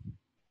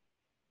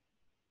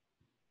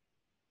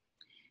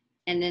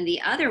 And then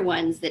the other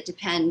ones that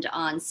depend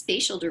on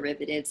spatial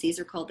derivatives, these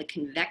are called the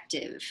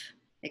convective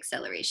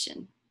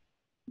acceleration.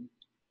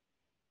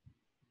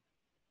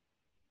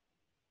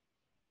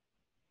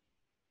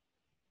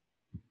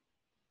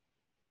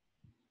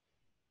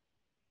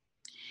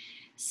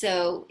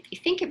 So if you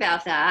think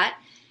about that,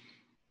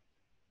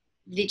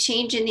 the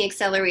change in the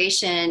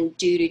acceleration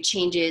due to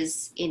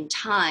changes in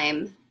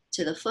time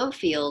to the flow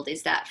field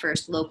is that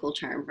first local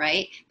term,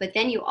 right? But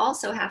then you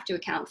also have to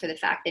account for the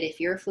fact that if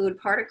you're a fluid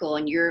particle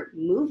and you're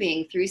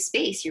moving through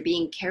space, you're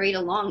being carried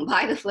along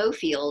by the flow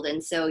field.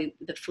 And so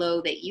the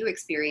flow that you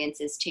experience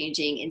is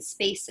changing in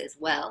space as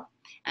well.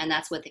 And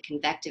that's what the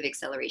convective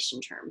acceleration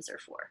terms are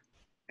for,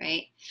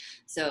 right?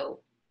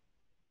 So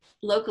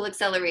local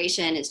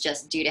acceleration is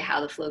just due to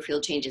how the flow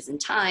field changes in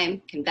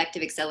time.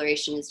 Convective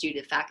acceleration is due to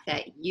the fact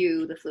that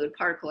you, the fluid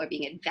particle, are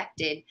being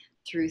advected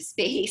through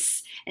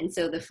space. And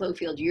so the flow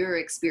field you're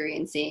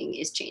experiencing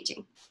is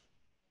changing.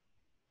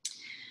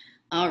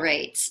 All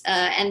right.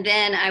 And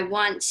then I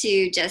want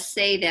to just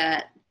say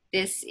that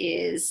this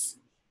is,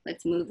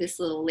 let's move this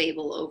little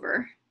label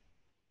over.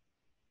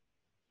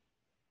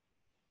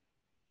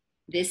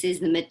 This is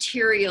the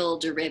material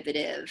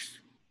derivative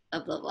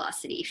of the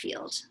velocity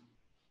field.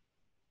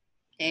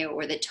 Okay,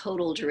 or the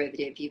total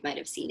derivative, you might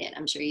have seen it.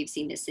 I'm sure you've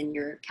seen this in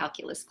your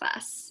calculus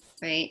class,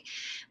 right?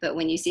 But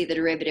when you see the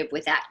derivative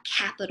with that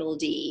capital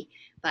D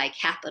by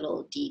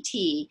capital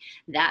DT,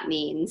 that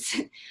means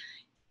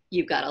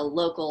you've got a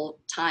local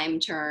time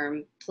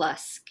term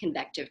plus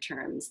convective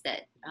terms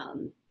that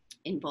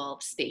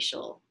involve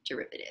spatial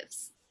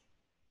derivatives.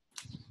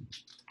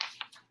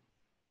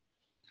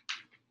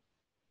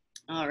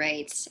 All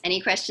right,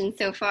 any questions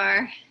so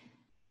far?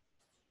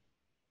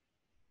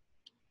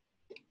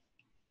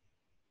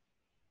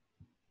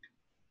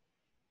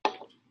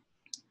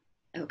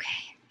 Okay,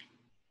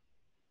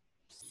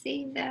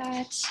 save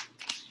that.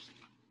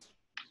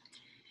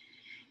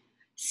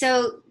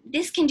 So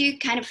this can do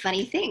kind of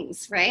funny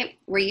things, right?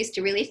 We're used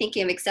to really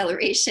thinking of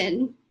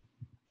acceleration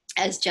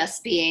as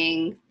just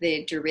being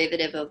the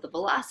derivative of the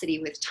velocity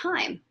with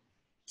time.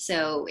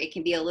 So it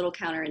can be a little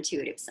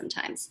counterintuitive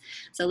sometimes.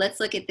 So let's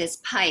look at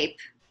this pipe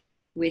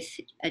with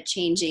a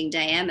changing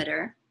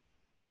diameter.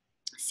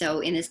 So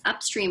in this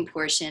upstream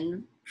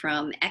portion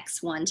from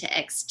x1 to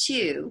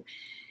x2,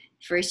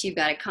 first you've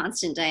got a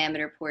constant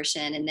diameter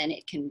portion and then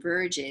it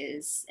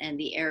converges and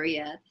the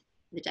area,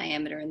 the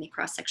diameter and the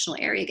cross-sectional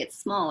area gets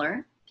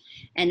smaller.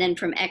 And then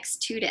from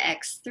x2 to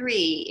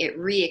x3, it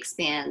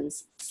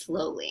re-expands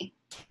slowly,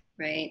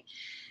 right?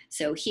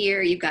 So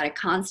here you've got a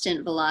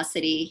constant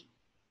velocity.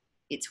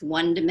 It's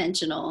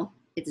one-dimensional.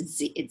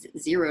 It's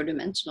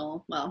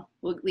zero-dimensional. Well,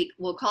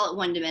 we'll call it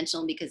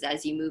one-dimensional because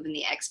as you move in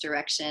the x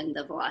direction,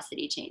 the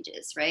velocity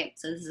changes, right?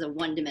 So this is a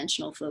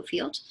one-dimensional flow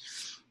field.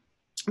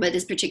 But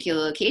this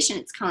particular location,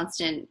 it's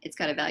constant. It's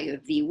got a value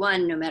of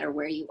v1 no matter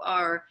where you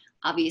are.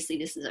 Obviously,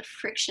 this is a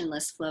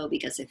frictionless flow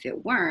because if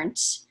it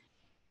weren't,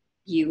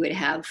 you would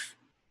have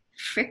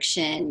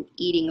friction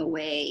eating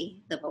away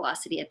the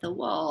velocity at the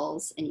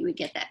walls and you would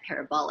get that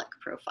parabolic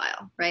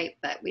profile, right?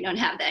 But we don't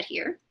have that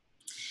here.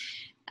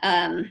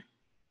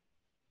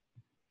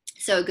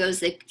 So it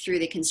goes through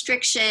the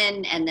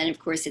constriction, and then of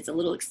course it's a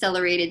little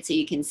accelerated, so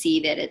you can see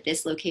that at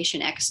this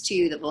location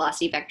x2, the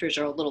velocity vectors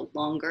are a little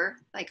longer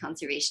by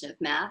conservation of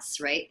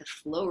mass, right? The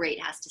flow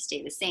rate has to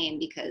stay the same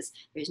because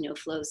there's no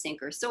flow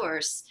sink or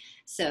source.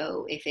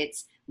 So if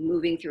it's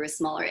moving through a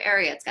smaller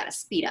area, it's got to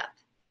speed up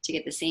to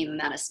get the same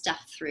amount of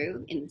stuff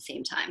through in the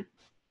same time.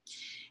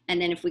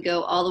 And then if we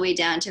go all the way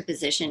down to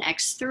position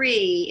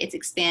x3, it's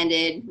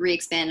expanded,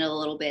 re-expanded a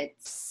little bit,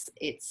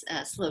 it's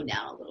slowed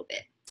down a little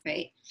bit,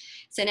 right?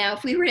 So now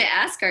if we were to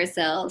ask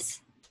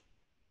ourselves,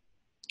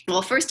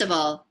 well, first of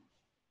all,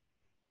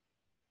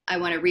 I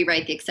want to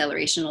rewrite the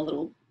acceleration a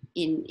little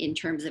in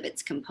terms of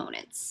its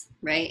components,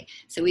 right?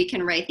 So we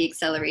can write the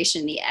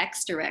acceleration in the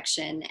x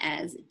direction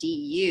as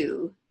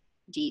du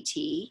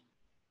dt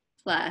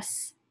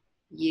plus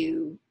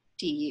u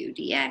du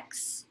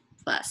dx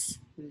plus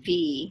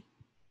v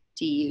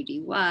du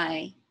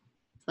dy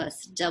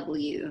plus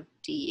w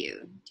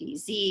du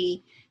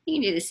dz. You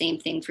can do the same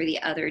thing for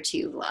the other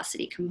two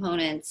velocity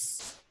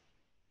components,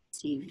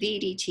 dv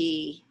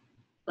dt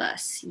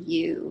plus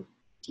u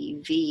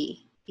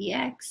dv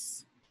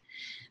dx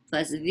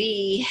plus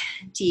v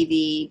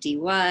dv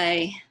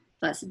dy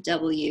plus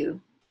w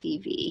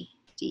dv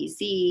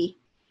dz.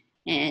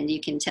 And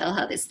you can tell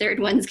how this third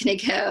one's going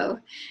to go.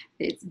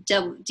 It's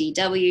dw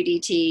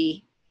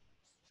dt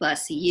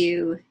plus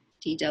u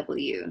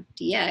dw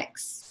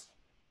dx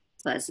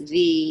plus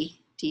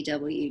v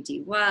dw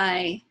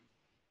dy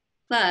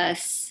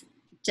plus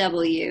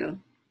w,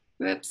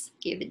 whoops,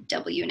 gave the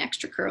w an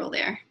extra curl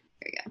there.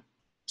 There we go.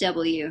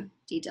 W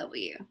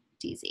dw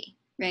dz,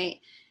 right?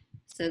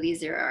 So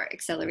these are our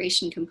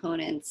acceleration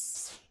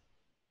components.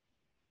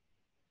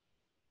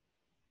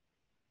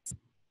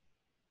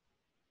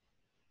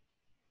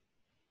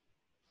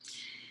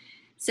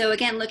 So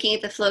again, looking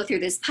at the flow through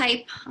this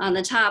pipe on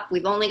the top,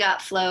 we've only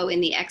got flow in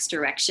the x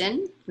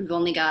direction. We've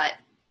only got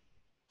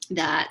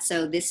that.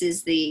 So this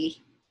is the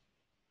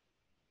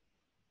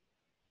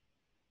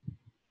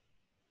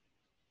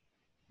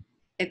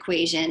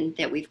equation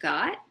that we've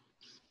got.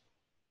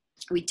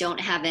 We don't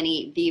have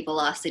any v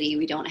velocity,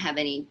 we don't have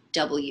any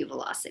w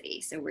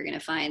velocity. So we're going to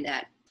find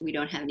that we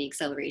don't have any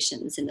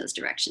accelerations in those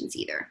directions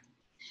either.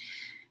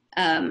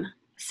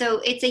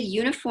 So it's a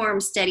uniform,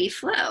 steady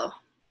flow.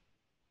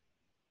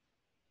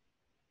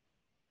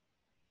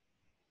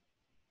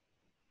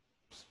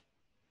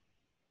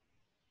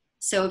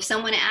 So if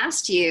someone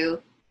asked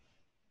you,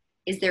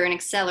 is there an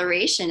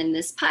acceleration in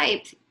this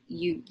pipe?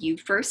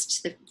 The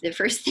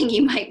first thing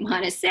you might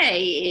want to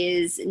say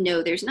is,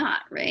 no, there's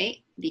not, right?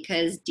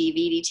 Because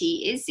dv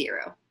dt is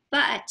 0,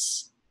 but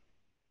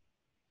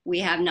we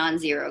have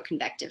non-zero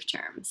convective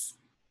terms.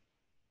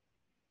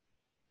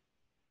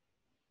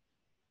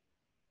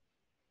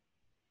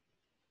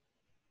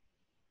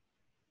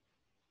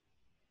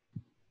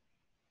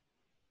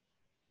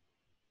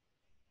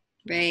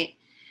 Right?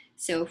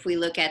 So if we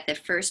look at the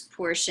first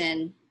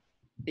portion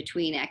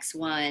between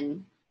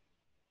x1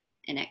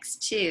 and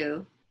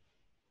x2,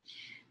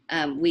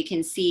 we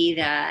can see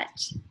that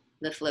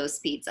the flow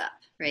speeds up,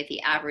 right?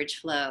 The average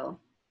flow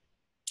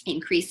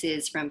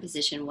increases from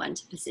position 1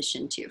 to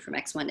position 2, from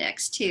x1 to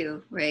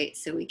x2, right?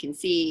 So we can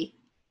see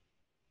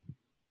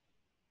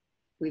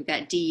we've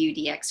got du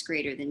dx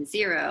greater than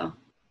 0.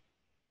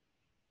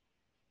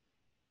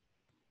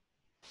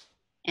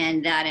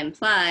 And that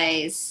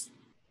implies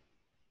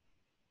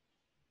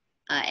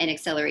an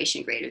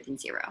acceleration greater than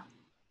 0,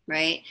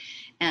 right?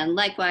 And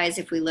likewise,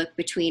 if we look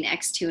between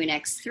x2 and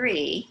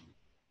x3,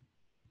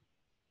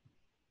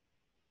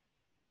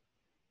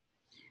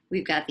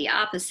 we've got the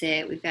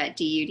opposite. We've got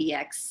du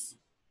dx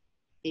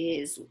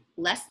is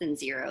less than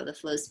 0. The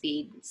flow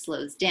speed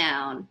slows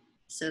down.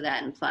 So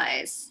that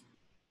implies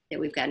that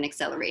we've got an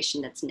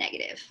acceleration that's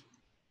negative,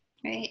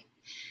 right?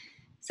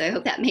 So I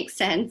hope that makes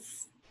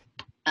sense.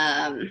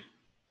 All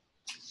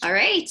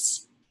right.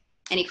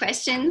 Any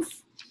questions?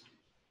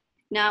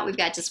 No, we've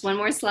got just one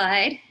more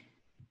slide.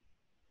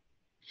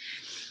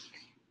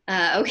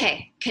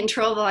 Okay,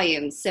 control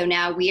volumes. So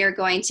now we are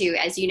going to,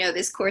 as you know,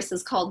 this course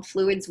is called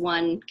Fluids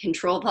 1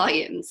 Control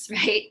Volumes,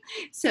 right?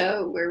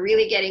 So we're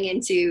really getting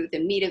into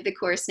the meat of the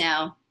course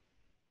now.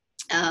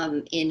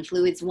 In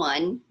Fluids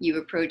 1, you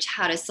approach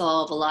how to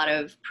solve a lot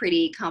of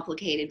pretty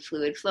complicated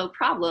fluid flow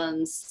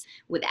problems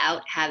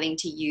without having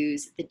to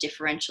use the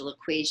differential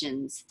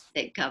equations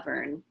that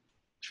govern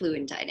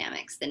fluid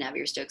dynamics, the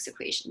Navier-Stokes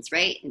equations,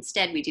 right?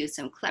 Instead, we do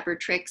some clever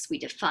tricks. We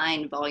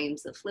define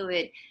volumes of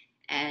fluid,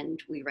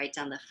 and we write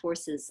down the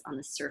forces on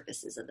the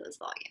surfaces of those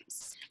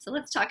volumes. So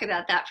let's talk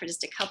about that for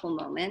just a couple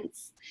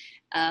moments.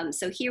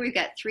 So here we've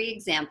got 3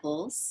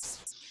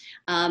 examples,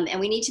 and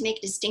we need to make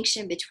a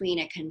distinction between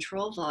a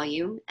control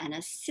volume and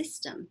a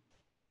system.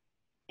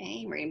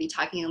 Okay, we're going to be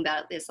talking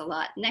about this a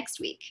lot next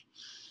week.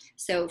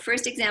 So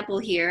first example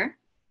here,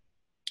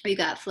 we've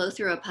got flow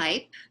through a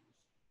pipe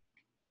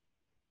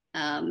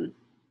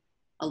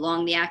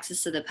along the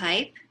axis of the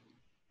pipe,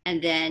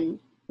 and then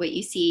what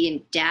you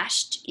see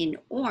dashed in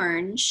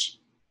orange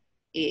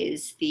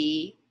is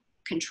the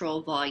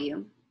control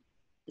volume,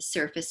 the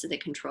surface of the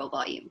control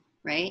volume,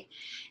 right?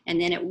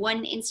 And then at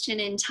one instant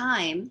in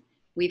time,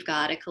 we've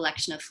got a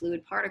collection of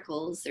fluid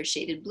particles, they're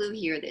shaded blue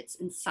here, that's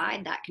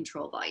inside that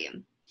control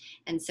volume.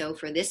 And so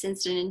for this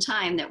instant in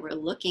time that we're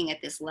looking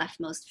at this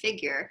leftmost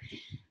figure,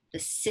 the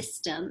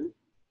system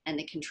and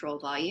the control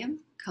volume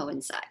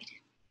coincide.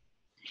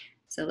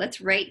 So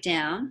let's write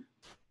down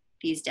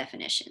these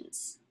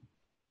definitions.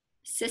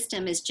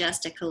 System is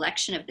just a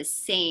collection of the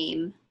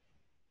same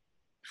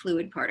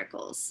fluid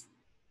particles.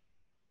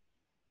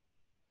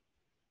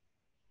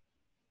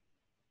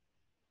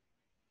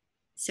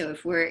 So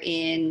if we're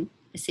in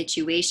a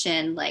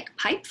situation like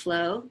pipe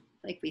flow,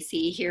 like we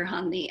see here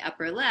on the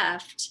upper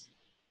left,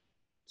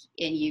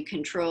 and you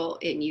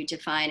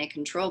define a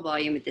control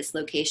volume at this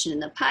location in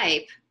the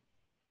pipe,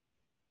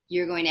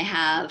 you're going to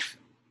have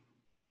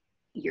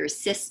your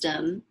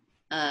system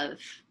of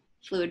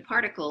fluid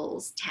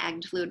particles,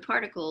 tagged fluid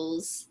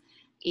particles,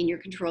 in your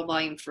control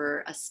volume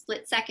for a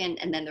split second,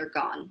 and then they're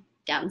gone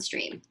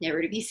downstream,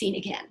 never to be seen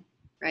again,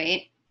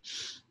 right?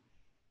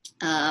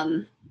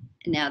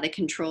 Now the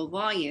control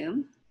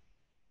volume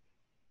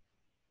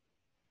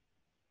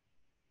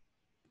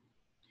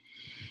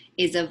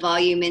is a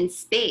volume in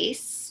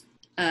space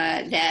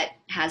that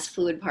has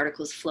fluid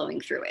particles flowing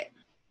through it.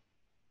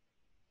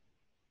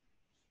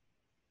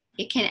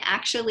 It can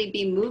actually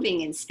be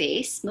moving in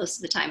space. Most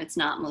of the time it's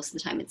not, most of the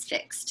time it's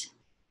fixed.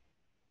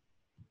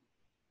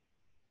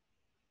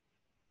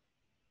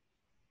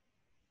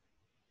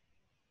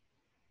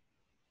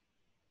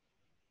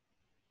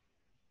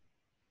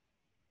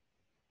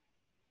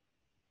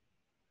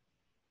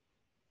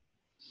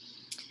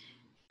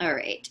 All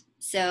right,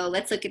 so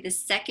let's look at the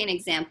second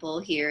example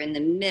here in the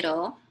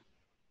middle,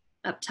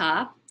 up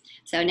top.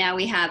 So now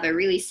we have a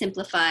really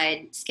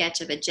simplified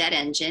sketch of a jet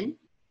engine.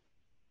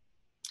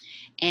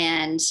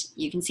 And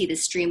you can see the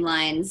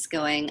streamlines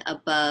going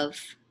above,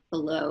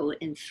 below,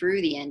 and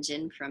through the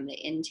engine from the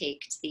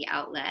intake to the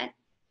outlet.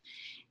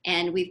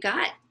 And we've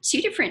got 2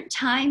 different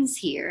times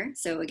here.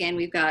 So again,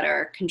 we've got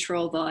our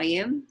control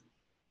volume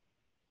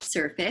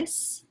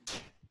surface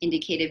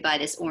indicated by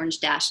this orange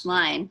dashed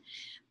line.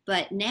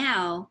 But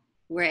now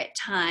we're at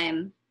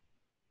time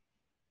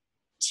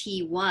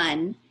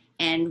T1,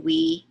 and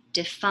we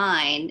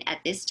define at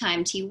this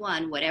time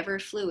T1 whatever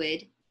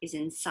fluid is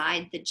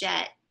inside the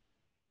jet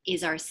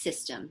is our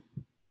system.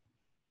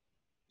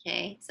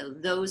 Okay, so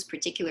those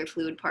particular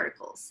fluid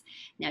particles.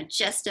 Now,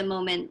 just a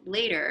moment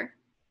later,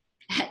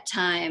 at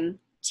time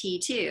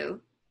t2,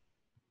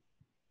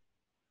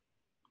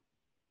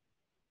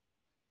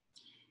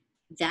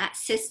 that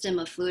system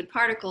of fluid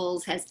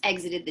particles has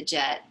exited the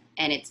jet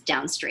and it's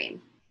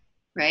downstream,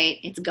 right?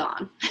 It's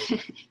gone.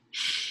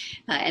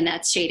 And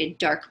that's shaded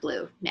dark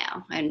blue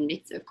now. And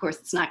it's, of course,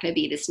 it's not going to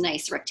be this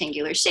nice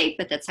rectangular shape,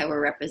 but that's how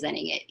we're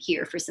representing it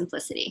here for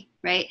simplicity,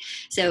 right?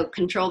 So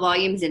control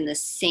volume's in the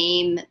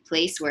same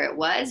place where it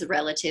was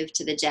relative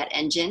to the jet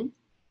engine,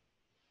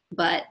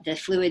 but the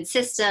fluid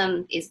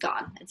system is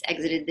gone. It's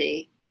exited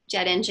the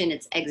jet engine,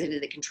 it's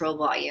exited the control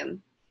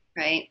volume,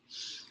 right?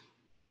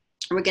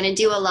 We're going to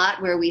do a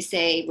lot where we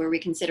say, where we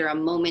consider a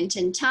moment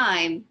in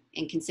time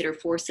and consider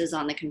forces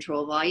on the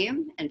control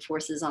volume and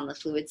forces on the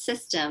fluid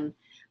system.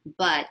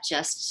 But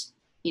just,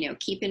 you know,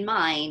 keep in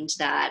mind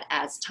that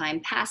as time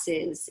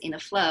passes in a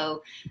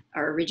flow,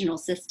 our original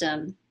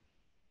system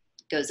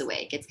goes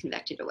away, gets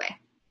convected away.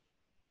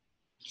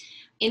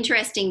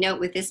 Interesting note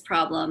with this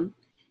problem,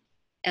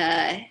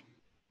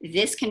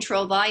 this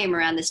control volume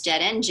around this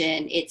jet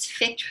engine, it's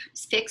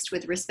fixed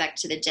with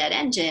respect to the jet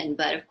engine,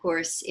 but of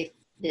course, if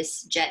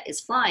this jet is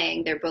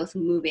flying, they're both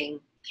moving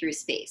through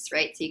space,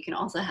 right? So you can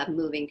also have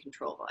moving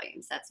control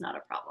volumes. That's not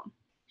a problem.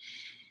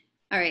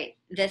 All right,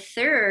 the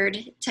third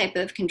type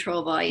of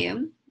control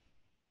volume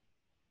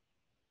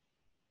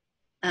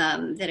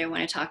that I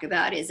want to talk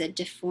about is a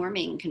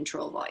deforming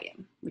control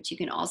volume, which you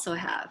can also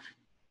have.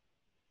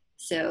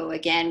 So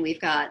again,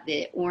 we've got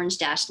the orange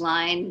dashed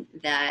line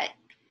that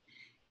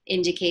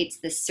indicates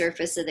the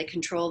surface of the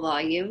control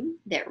volume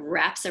that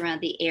wraps around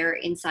the air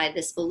inside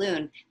this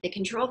balloon. The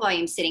control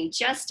volume sitting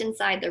just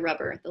inside the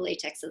rubber, the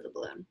latex of the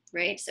balloon,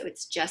 right? So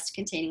it's just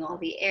containing all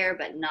the air,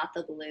 but not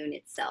the balloon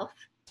itself.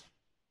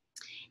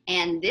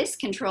 And this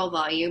control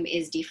volume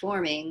is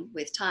deforming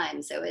with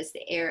time. So as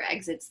the air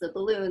exits the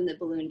balloon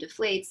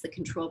deflates, the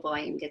control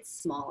volume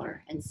gets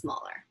smaller and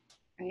smaller,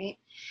 right?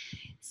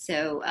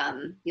 So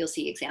you'll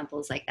see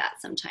examples like that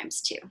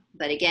sometimes too.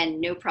 But again,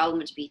 no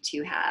problem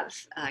to have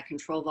a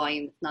control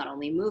volume that's not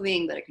only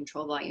moving, but a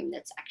control volume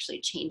that's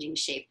actually changing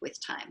shape with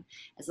time.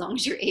 As long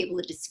as you're able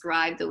to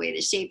describe the way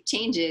the shape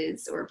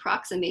changes or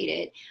approximate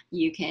it,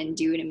 you can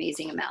do an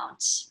amazing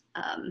amount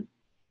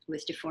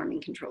with deforming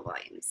control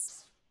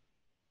volumes.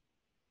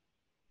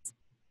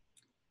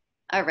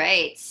 All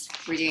right,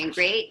 we're doing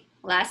great.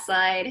 Last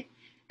slide.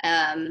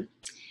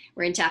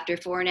 We're in chapter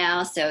 4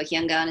 now, so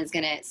Hyungan is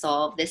going to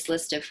solve this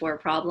list of 4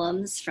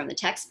 problems from the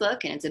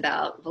textbook, and it's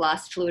about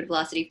fluid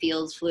velocity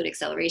fields, fluid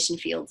acceleration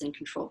fields, and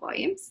control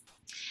volumes.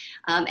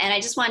 And I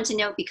just wanted to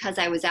note, because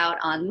I was out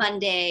on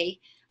Monday,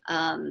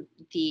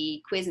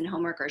 the quiz and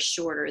homework are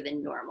shorter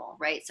than normal,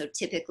 right? So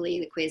typically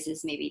the quiz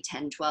is maybe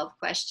 10, 12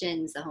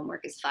 questions. The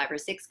homework is 5 or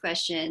 6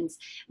 questions.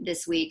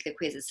 This week, the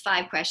quiz is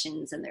 5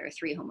 questions, and there are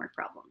 3 homework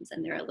problems,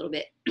 and they're a little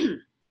bit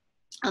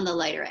on the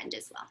lighter end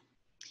as well.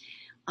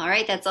 All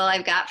right, that's all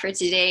I've got for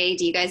today.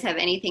 Do you guys have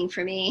anything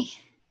for me?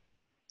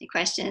 Any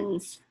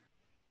questions?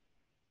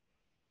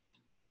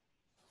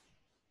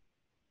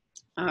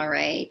 All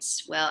right,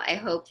 well, I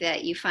hope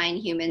that you find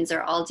humans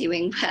are all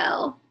doing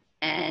well,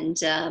 and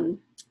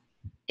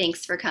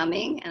thanks for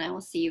coming, and I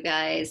will see you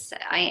guys.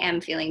 I am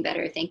feeling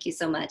better. Thank you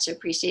so much.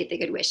 Appreciate the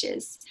good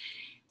wishes.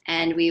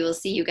 And we will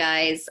see you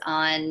guys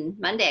on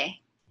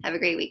Monday. Have a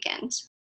great weekend.